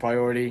make it a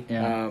priority.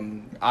 Yeah.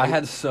 I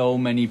had so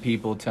many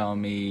people tell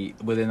me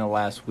within the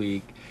last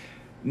week,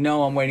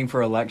 no, I'm waiting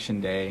for election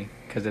day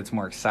because it's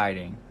more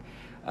exciting.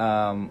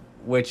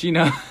 Which, you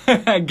know,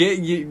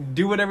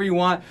 do whatever you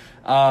want.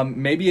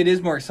 Maybe it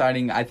is more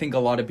exciting. I think a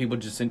lot of people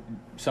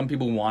some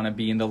people want to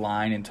be in the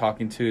line and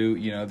talking to,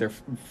 you know, their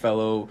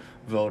fellow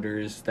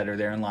voters that are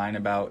there in line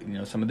about, you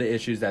know, some of the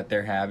issues that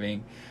they're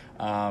having.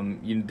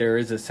 There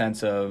is a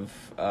sense of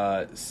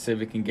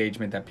civic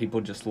engagement that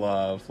people just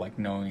love, like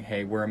knowing,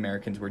 hey, we're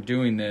Americans, we're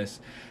doing this.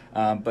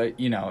 But,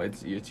 you know,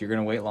 it's you're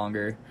going to wait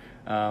longer.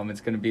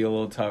 It's going to be a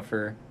little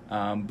tougher.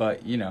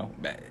 But, you know,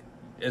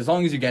 as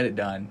long as you get it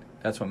done,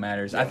 that's what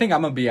matters. Yeah. I think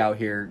I'm going to be out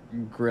here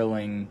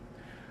grilling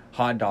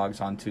hot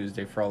dogs on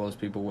Tuesday for all those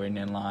people waiting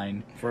in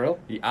line. For real?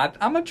 Yeah,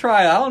 I'm going to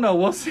try it. I don't know.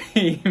 We'll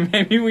see.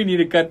 Maybe we need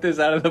to cut this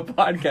out of the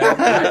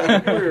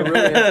podcast. We were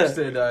really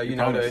interested,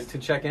 to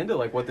check into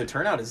like what the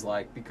turnout is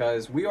like,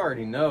 because we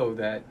already know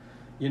that,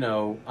 you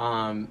know,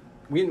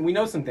 we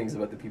know some things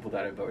about the people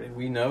that have voted.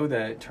 We know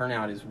that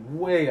turnout is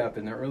way up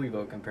in the early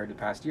vote compared to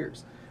past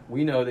years.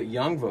 We know that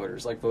young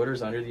voters, like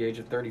voters under the age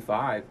of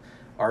 35,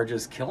 are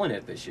just killing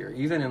it this year.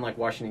 Even in like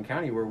Washington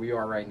County, where we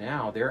are right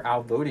now, they're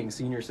outvoting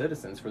senior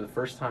citizens for the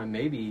first time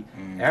maybe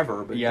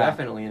ever, but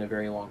definitely in a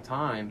very long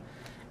time.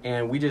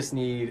 And we just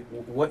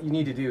what you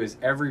need to do is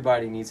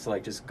everybody needs to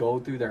like just go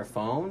through their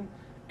phone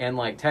and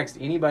like text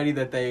anybody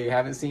that they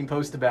haven't seen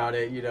post about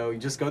it. You know, you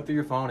just go through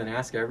your phone and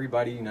ask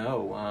everybody you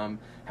know,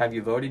 have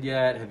you voted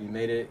yet? Have you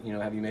made it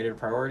a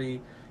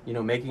priority? You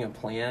know, making a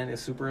plan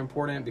is super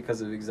important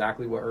because of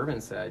exactly what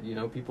Urban said. You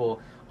know, people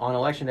on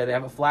election day, they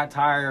have a flat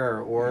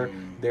tire or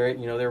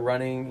they're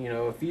running, you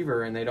know, a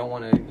fever and they don't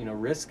want to, you know,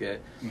 risk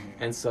it.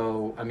 And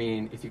so, I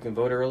mean, if you can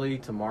vote early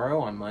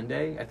tomorrow on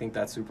Monday, I think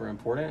that's super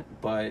important.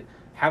 But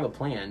have a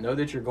plan. Know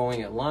that you're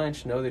going at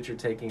lunch. Know that you're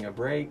taking a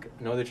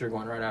break. Know that you're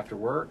going right after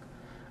work.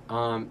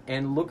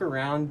 And look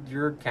around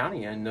your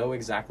county and know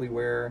exactly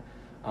where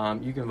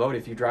you can vote.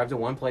 If you drive to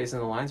one place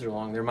and the lines are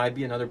long, there might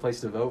be another place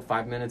to vote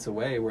 5 minutes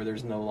away where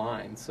there's no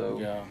line. So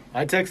yeah,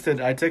 I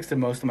texted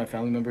most of my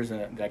family members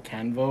that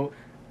can vote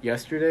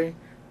yesterday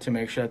to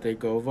make sure that they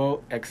go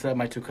vote, except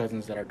my two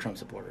cousins that are Trump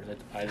supporters.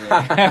 I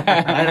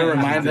had to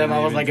remind them. I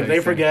was like, if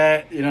they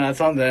forget, you know, that's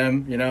on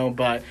them, you know.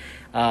 But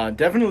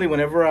definitely,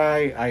 whenever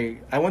I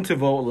went to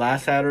vote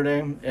last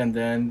Saturday, and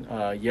then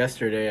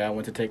yesterday I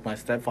went to take my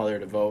stepfather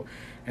to vote,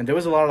 and there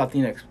was a lot of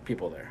Latinx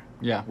people there.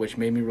 Yeah. Which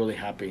made me really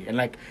happy. And,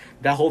 like,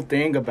 that whole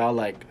thing about,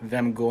 like,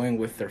 them going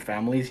with their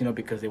families, you know,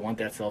 because they want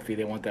that selfie,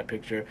 they want that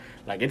picture.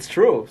 Like, it's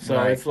true.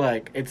 So It's,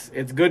 like, it's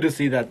good to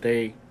see that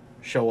they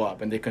show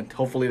up. And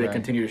hopefully they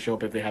continue to show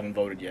up if they haven't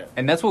voted yet.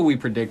 And that's what we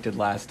predicted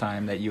last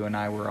time that you and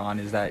I were on,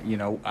 is that, you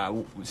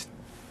know,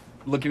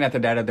 looking at the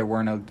data, there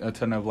weren't a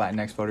ton of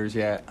Latinx voters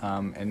yet.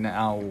 And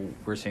now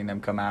we're seeing them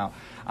come out.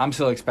 I'm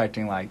still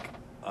expecting, like,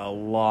 a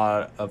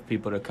lot of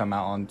people to come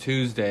out on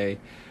Tuesday.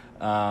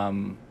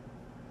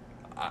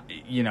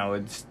 You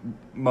know,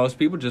 most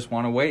people just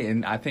want to wait,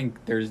 and I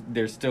think there's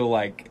still,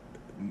 like,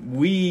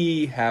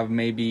 we have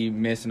maybe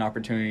missed an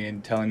opportunity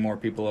in telling more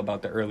people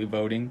about the early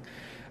voting,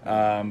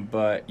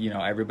 but you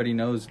know, everybody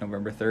knows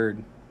November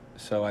 3rd,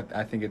 so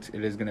I think it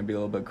is going to be a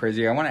little bit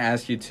crazy. I want to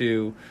ask you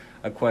too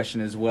a question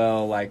as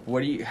well, like,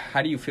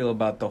 how do you feel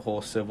about the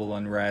whole civil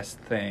unrest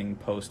thing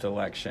post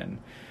election?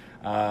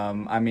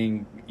 I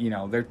mean, you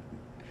know,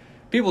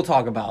 people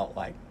talk about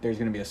like there's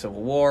going to be a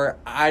civil war.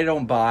 I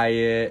don't buy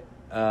it.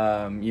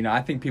 You know,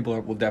 I think people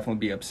will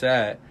definitely be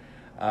upset.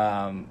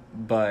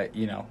 But,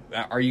 you know,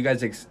 are you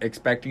guys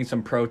expecting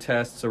some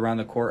protests around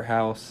the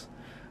courthouse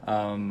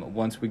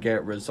once we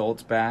get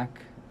results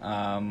back?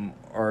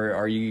 Or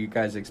are you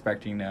guys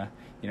expecting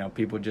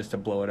people just to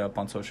blow it up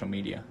on social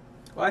media?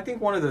 Well, I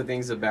think one of the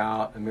things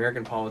about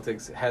American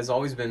politics has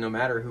always been, no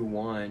matter who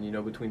won, you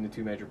know, between the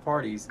two major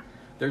parties,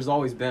 there's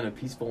always been a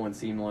peaceful and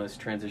seamless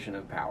transition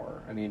of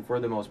power. I mean, for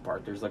the most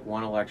part, there's like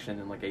one election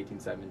in like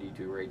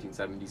 1872 or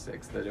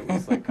 1876 that it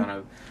was like kind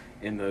of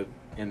in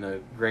the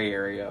gray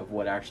area of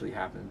what actually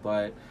happened.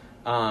 But,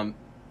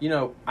 you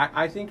know,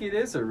 I think it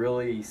is a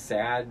really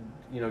sad,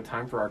 you know,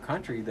 time for our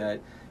country that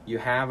you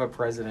have a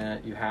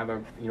president, you have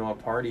a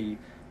party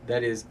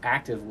that is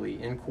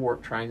actively in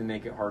court trying to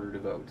make it harder to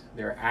vote.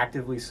 They're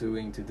actively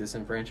suing to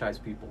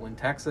disenfranchise people in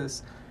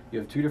Texas. You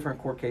have two different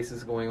court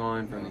cases going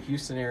on from the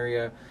Houston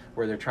area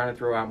where they're trying to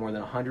throw out more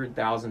than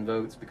 100,000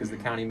 votes because the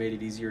county made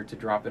it easier to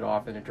drop it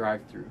off in a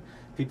drive-through.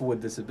 People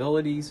with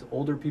disabilities,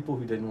 older people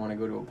who didn't want to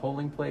go to a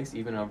polling place,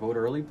 even a vote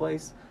early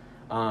place,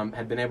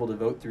 had been able to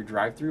vote through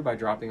drive-through by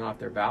dropping off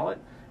their ballot,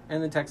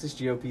 and the Texas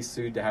GOP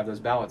sued to have those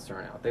ballots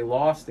thrown out. They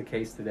lost the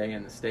case today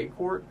in the state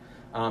court,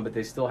 but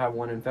they still have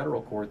one in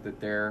federal court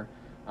that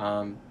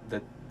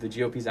that the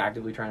GOP is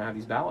actively trying to have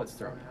these ballots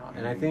thrown out.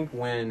 And I think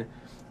when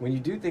you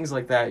do things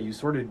like that, you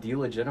sort of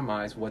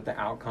delegitimize what the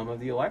outcome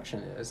of the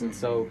election is. And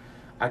so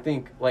I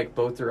think, like,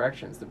 both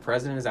directions. The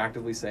president is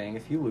actively saying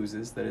if he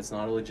loses that it's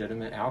not a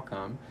legitimate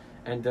outcome,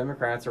 and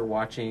Democrats are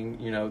watching,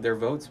 their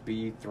votes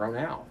be thrown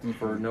out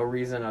for no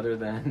reason other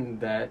than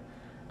that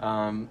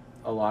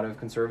a lot of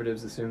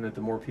conservatives assume that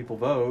the more people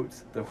vote,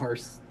 the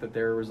worse that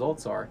their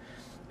results are.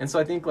 And so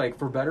I think, like,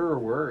 for better or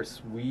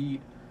worse, we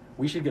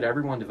should get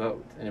everyone to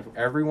vote. And if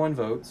everyone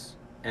votes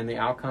and the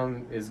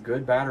outcome is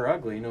good, bad, or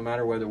ugly, no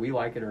matter whether we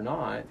like it or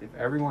not, if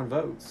everyone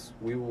votes,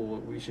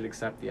 we should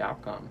accept the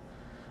outcome.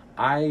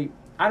 I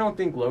don't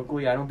think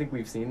locally, I don't think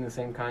we've seen the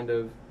same kind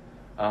of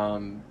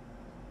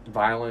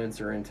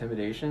violence or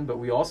intimidation, but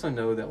we also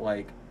know that,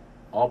 like,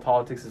 all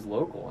politics is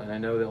local. And I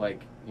know that,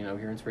 like,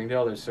 here in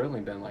Springdale, there's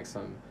certainly been, like,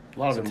 a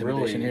lot of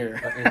intimidation really,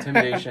 here.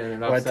 Intimidation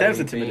and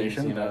upsetting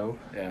intimidation, things,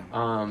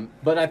 Yeah.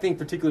 But I think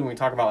particularly when we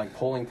talk about, like,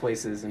 polling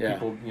places and Yeah.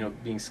 people,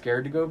 being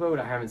scared to go vote,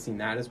 I haven't seen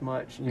that as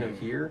much,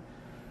 here.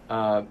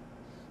 But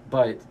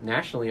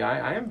nationally,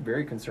 I am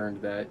very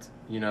concerned that,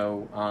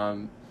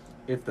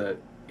 if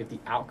the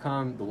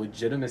outcome, the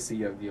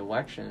legitimacy of the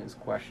election is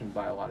questioned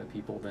by a lot of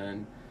people,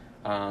 then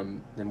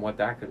what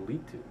that could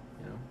lead to.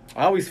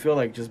 I always feel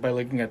like just by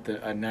looking at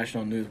the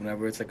national news,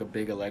 whenever it's like a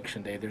big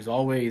election day, there's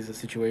always a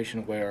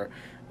situation where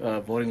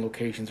voting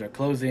locations are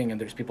closing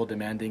and there's people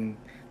demanding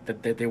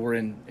that they were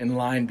in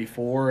line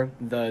before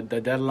the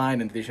deadline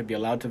and they should be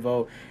allowed to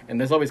vote. And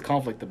there's always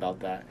conflict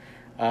about that.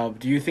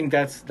 Do you think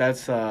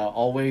that's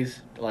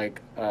always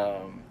like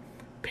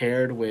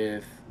paired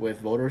with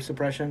voter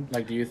suppression?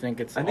 Like, do you think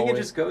it's I think it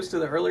just goes to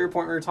the earlier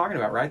point we were talking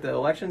about, right? The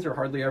elections are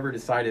hardly ever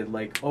decided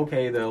like,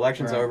 okay, the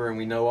election's over and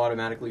we know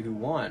automatically who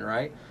won,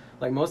 right?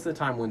 Like, most of the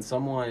time when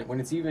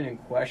it's even in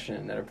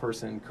question that a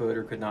person could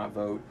or could not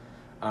vote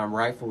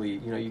rightfully,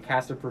 you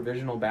cast a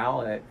provisional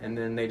ballot and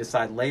then they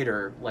decide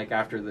later, like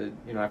after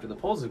the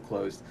polls have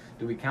closed,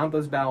 do we count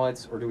those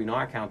ballots or do we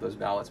not count those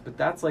ballots? But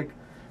that's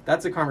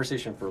a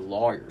conversation for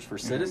lawyers. For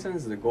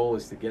citizens, the goal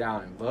is to get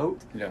out and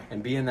vote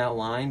and be in that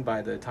line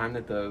by the time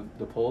that the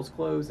polls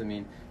close. I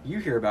mean, you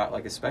hear about,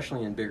 like,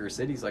 especially in bigger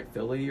cities like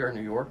Philly or New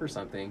York or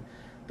something,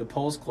 the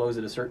polls close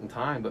at a certain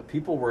time, but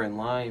people were in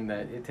line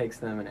that it takes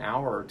them an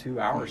hour or 2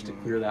 hours to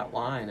clear that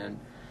line.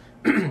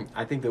 And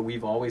I think that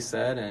we've always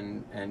said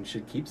and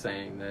should keep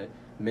saying that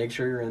make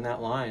sure you're in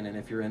that line. And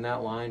if you're in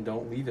that line,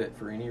 don't leave it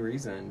for any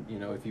reason,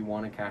 if you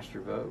want to cast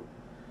your vote.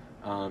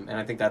 And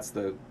I think that's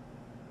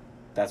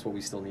what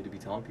we still need to be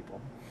telling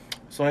people.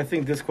 So I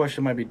think this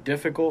question might be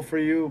difficult for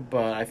you,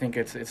 but I think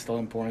it's still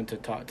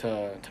important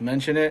to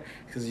mention it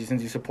because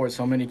since you support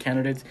so many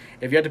candidates,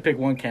 if you had to pick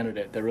one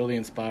candidate that really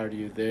inspired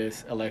you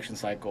this election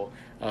cycle,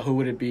 who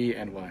would it be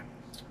and why?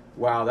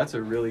 Wow, that's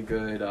a really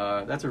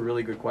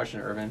good question,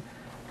 Irvin.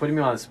 Putting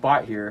me on the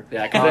spot here.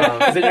 Yeah,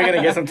 because then you're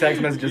gonna get some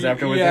text messages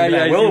afterwards.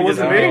 Was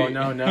it me?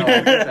 No.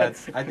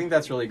 I think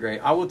that's really great.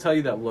 I will tell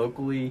you that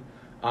locally,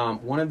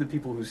 one of the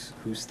people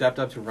who stepped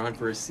up to run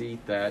for a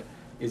seat that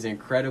is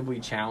incredibly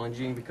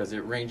challenging because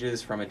it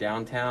ranges from a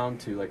downtown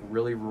to, like,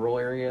 really rural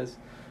areas,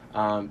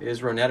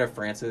 is Ronetta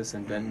Francis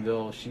in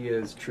Bentonville. She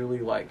is truly,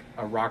 like,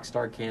 a rock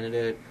star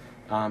candidate,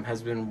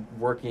 has been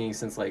working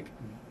since, like,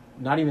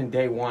 not even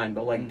day one,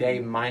 but, like, day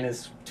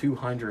minus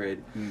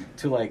 200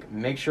 to, like,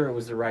 make sure it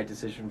was the right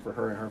decision for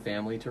her and her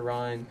family to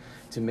run,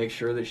 to make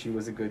sure that she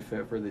was a good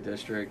fit for the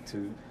district,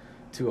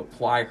 to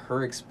apply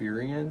her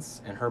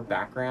experience and her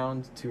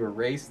background to a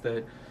race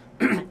that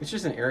it's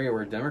just an area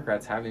where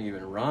Democrats haven't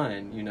even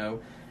run,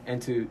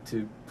 and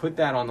to put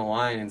that on the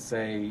line and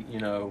say,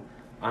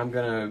 I'm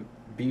going to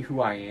be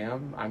who I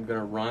am. I'm going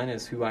to run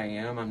as who I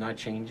am. I'm not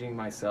changing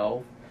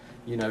myself,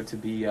 to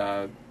be,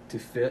 to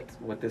fit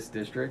what this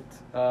district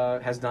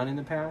has done in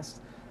the past.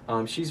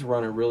 She's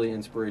run a really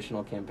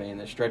inspirational campaign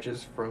that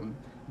stretches from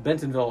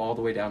Bentonville all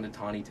the way down to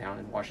Taneytown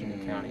in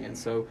Washington County. And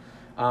so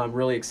I'm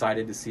really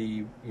excited to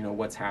see,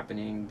 what's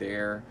happening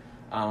there.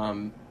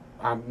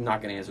 I'm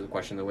not going to answer the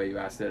question the way you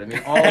asked it. I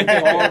mean, all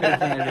of the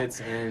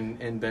candidates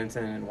in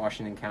Benton and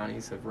Washington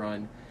counties have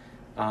run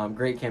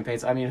great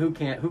campaigns. I mean, who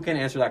can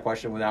answer that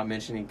question without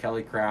mentioning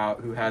Kelly Kraut,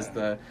 who has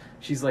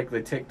she's like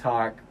the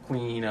TikTok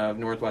queen of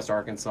Northwest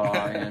Arkansas,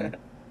 and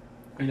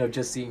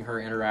just seeing her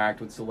interact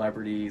with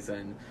celebrities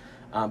and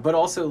but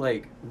also,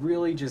 like,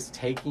 really just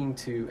taking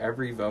to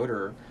every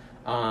voter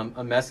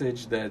a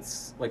message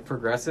that's, like,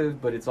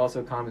 progressive, but it's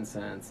also common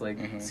sense. Like,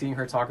 seeing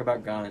her talk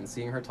about guns,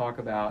 seeing her talk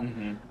about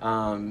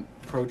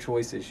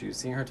pro-choice issues,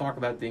 seeing her talk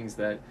about things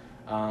that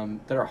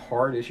are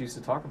hard issues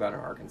to talk about in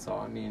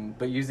Arkansas. I mean,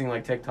 but using,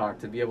 like, TikTok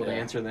to be able to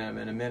answer them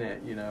in a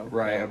minute,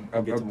 Right,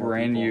 a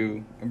brand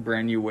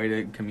new way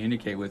to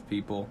communicate with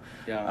people.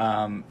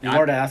 Yeah. You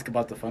wanted to ask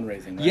about the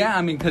fundraising, right? Yeah,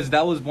 I mean, because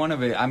that was one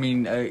of it. I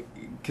mean,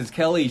 because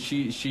Kelly,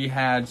 she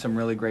had some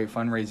really great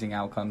fundraising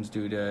outcomes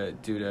due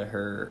to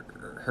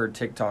her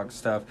TikTok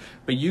stuff,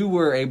 but you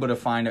were able to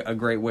find a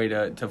great way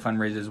to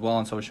fundraise as well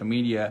on social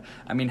media.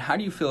 I mean, how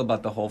do you feel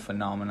about the whole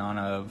phenomenon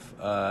of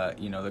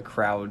the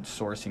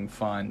crowdsourcing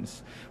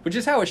funds, which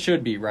is how it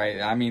should be,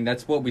 right? I mean,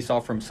 that's what we saw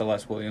from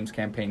Celeste Williams'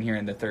 campaign here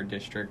in the 3rd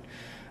District.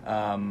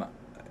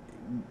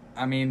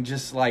 I mean,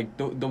 just like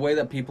the way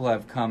that people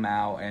have come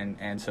out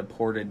and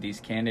supported these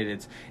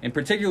candidates, in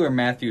particular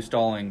Matthew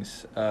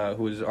Stallings,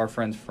 who is our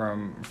friends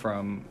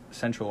from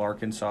Central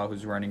Arkansas,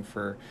 who's running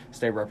for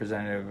state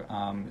representative,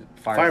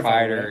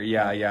 firefighter. Right?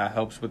 Yeah,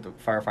 helps with the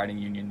firefighting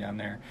union down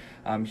there.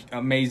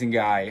 Amazing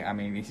guy. I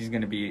mean, he's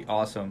going to be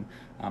awesome.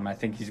 I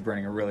think he's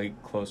running a really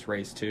close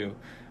race too.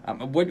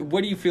 What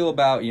do you feel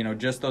about,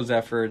 just those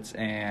efforts?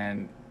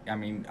 And I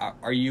mean,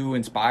 are you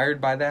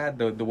inspired by that,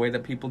 the way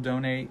that people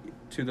donate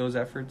to those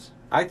efforts?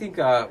 I think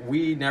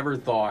we never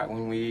thought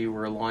when we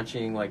were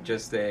launching like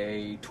just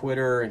a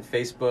Twitter and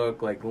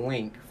Facebook like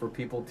link for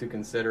people to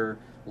consider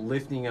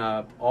lifting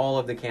up all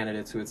of the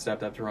candidates who had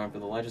stepped up to run for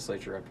the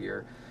legislature up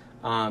here,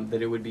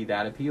 that it would be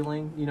that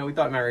appealing. We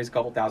thought it might raise a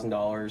couple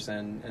 $1,000s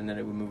and then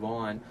it would move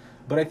on.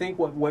 But I think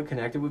what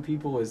connected with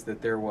people is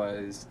that there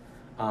was,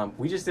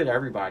 we just did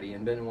everybody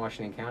in Benton,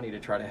 Washington County to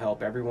try to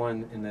help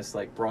everyone in this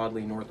like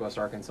broadly Northwest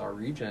Arkansas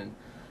region.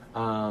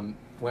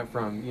 Went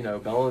from,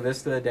 Bella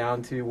Vista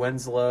down to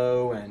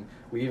Winslow, and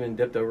we even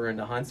dipped over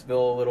into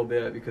Huntsville a little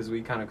bit because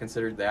we kind of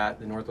considered that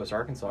the Northwest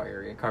Arkansas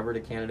area. Covered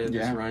a candidate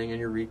that's running in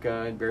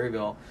Eureka and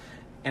Berryville.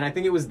 And I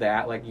think it was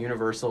that, like,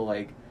 universal,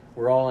 like,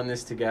 we're all in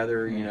this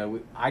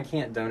together. I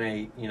can't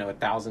donate,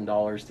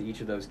 $1,000 to each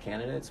of those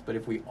candidates, but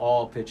if we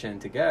all pitch in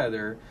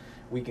together,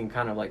 we can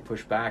kind of, like,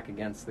 push back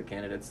against the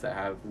candidates that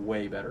have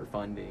way better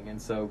funding.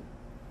 And so,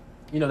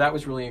 that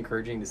was really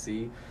encouraging to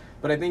see.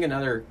 But I think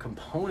another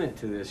component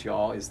to this,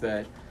 y'all, is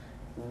that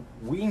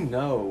we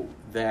know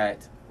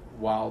that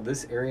while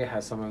this area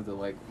has some of the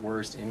like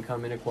worst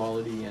income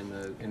inequality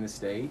in the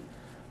state,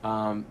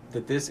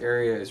 that this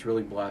area is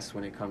really blessed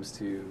when it comes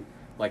to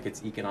like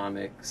its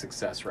economic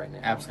success right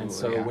now. Absolutely.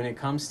 And so when it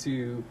comes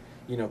to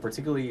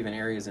particularly even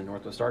areas in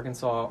Northwest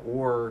Arkansas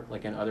or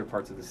like in other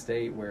parts of the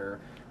state where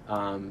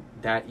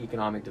that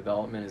economic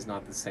development is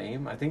not the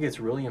same, I think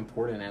it's really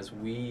important as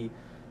we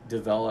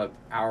develop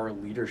our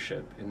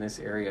leadership in this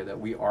area that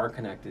we are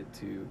connected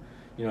to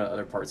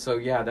other parts. So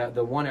yeah, that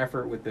the one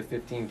effort with the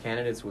 15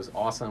 candidates was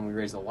awesome. We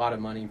raised a lot of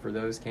money for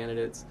those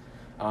candidates.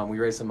 We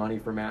raised some money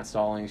for Matt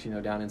Stallings,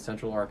 down in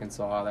Central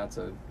Arkansas. That's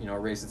a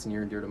race that's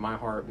near and dear to my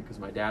heart because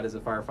my dad is a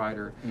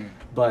firefighter.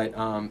 But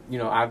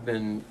I've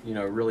been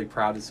really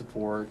proud to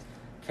support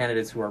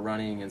candidates who are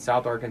running in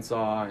South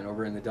Arkansas and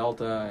over in the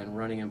Delta and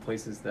running in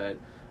places that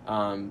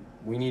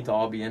we need to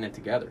all be in it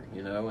together,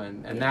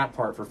 and that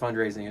part for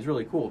fundraising is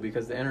really cool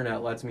because the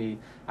internet lets me,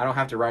 I don't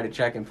have to write a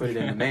check and put it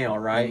in the mail,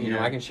 right?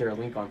 I can share a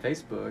link on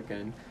Facebook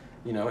and,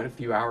 in a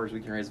few hours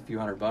we can raise a few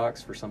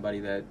 $100 for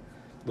somebody that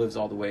lives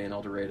all the way in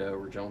El Dorado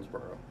or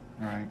Jonesboro.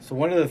 Right. So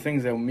one of the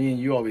things that me and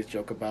you always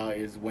joke about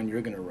is when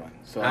you're going to run.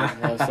 So,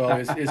 so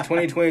is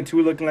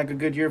 2022 looking like a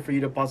good year for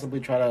you to possibly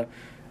try to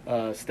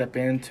step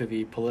into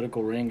the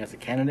political ring as a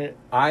candidate?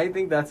 I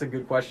think that's a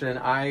good question.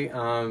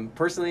 I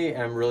personally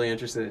am really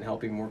interested in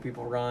helping more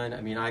people run.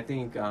 I mean, I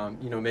think,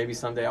 maybe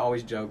someday, I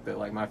always joke that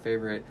like my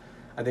favorite,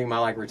 I think my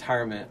like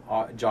retirement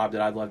job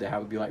that I'd love to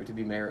have would be like to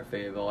be mayor of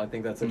Fayetteville. I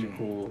think that's such a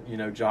cool,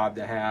 job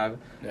to have.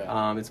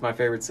 Yeah. It's my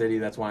favorite city.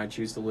 That's why I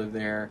choose to live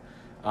there.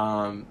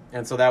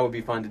 And so that would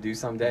be fun to do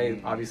someday.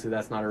 Obviously,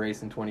 that's not a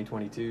race in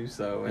 2022.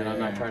 So, and I'm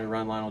not trying to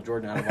run Lionel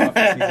Jordan out of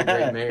office. He's a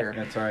great mayor.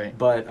 That's right.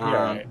 But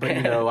I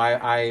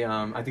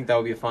think that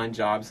would be a fun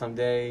job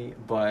someday.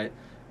 But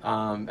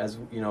as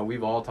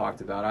we've all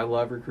talked about, I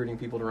love recruiting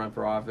people to run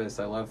for office.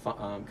 I love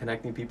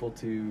connecting people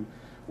to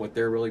what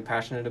they're really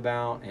passionate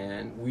about,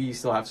 and we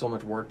still have so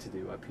much work to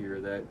do up here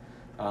that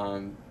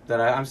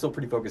I'm still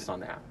pretty focused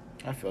on that.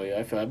 I feel you.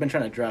 I've been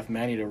trying to draft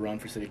Manny to run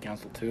for city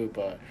council too,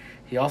 but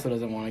he also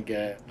doesn't want to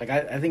get like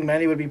I think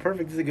Manny would be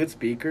perfect. He's a good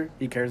speaker.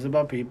 He cares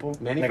about people.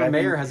 Manny for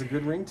mayor has a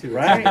good ring to it.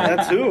 Right,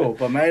 that too.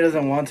 But Manny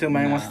doesn't want to.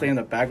 Manny wants to stay in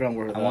the background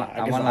where I want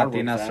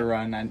Latinas to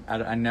run.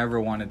 I never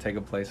want to take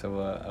a place of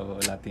a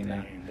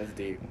Latina. Dang, that's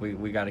deep.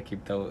 We got to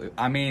keep those.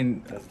 I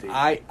mean, That's deep.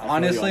 I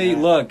honestly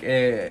look.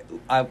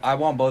 I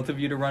want both of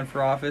you to run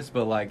for office,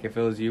 but like if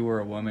it was you or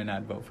a woman,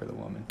 I'd vote for the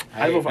woman.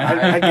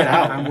 I'd get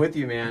out. I'm with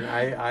you, man.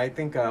 I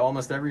think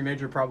almost every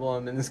major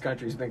problem in this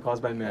country has been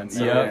caused by men.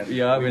 So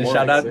Yep.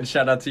 And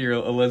shout out to your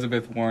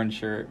Elizabeth Warren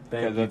shirt.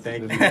 Thank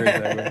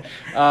you.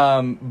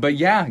 But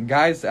yeah,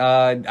 guys,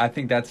 I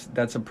think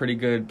that's a pretty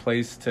good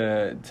place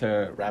to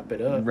Wrap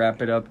it up.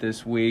 Wrap it up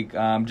this week.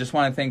 Just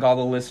want to thank all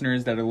the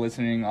listeners that are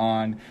listening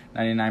on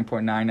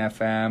 99.9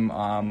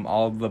 FM.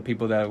 All the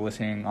people that are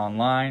listening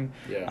online.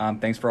 Yeah.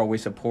 Thanks for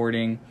always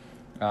supporting.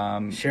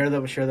 Share the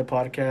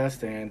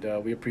podcast,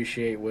 and we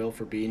appreciate Will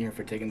for being here,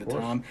 for taking the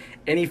time.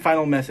 Any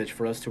final message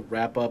for us to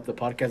wrap up the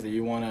podcast that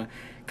you want to,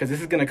 because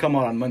this is going to come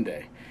out on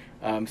Monday.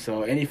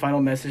 So any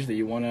final message that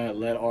you want to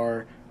let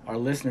our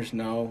listeners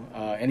know,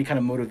 any kind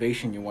of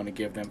motivation you want to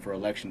give them for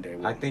Election Day?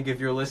 Will? I think if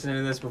you're listening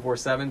to this before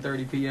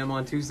 7:30 p.m.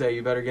 on Tuesday,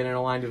 you better get in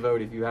a line to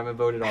vote if you haven't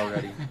voted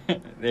already.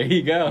 There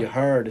you go. You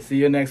heard. See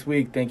you next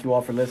week. Thank you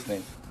all for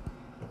listening.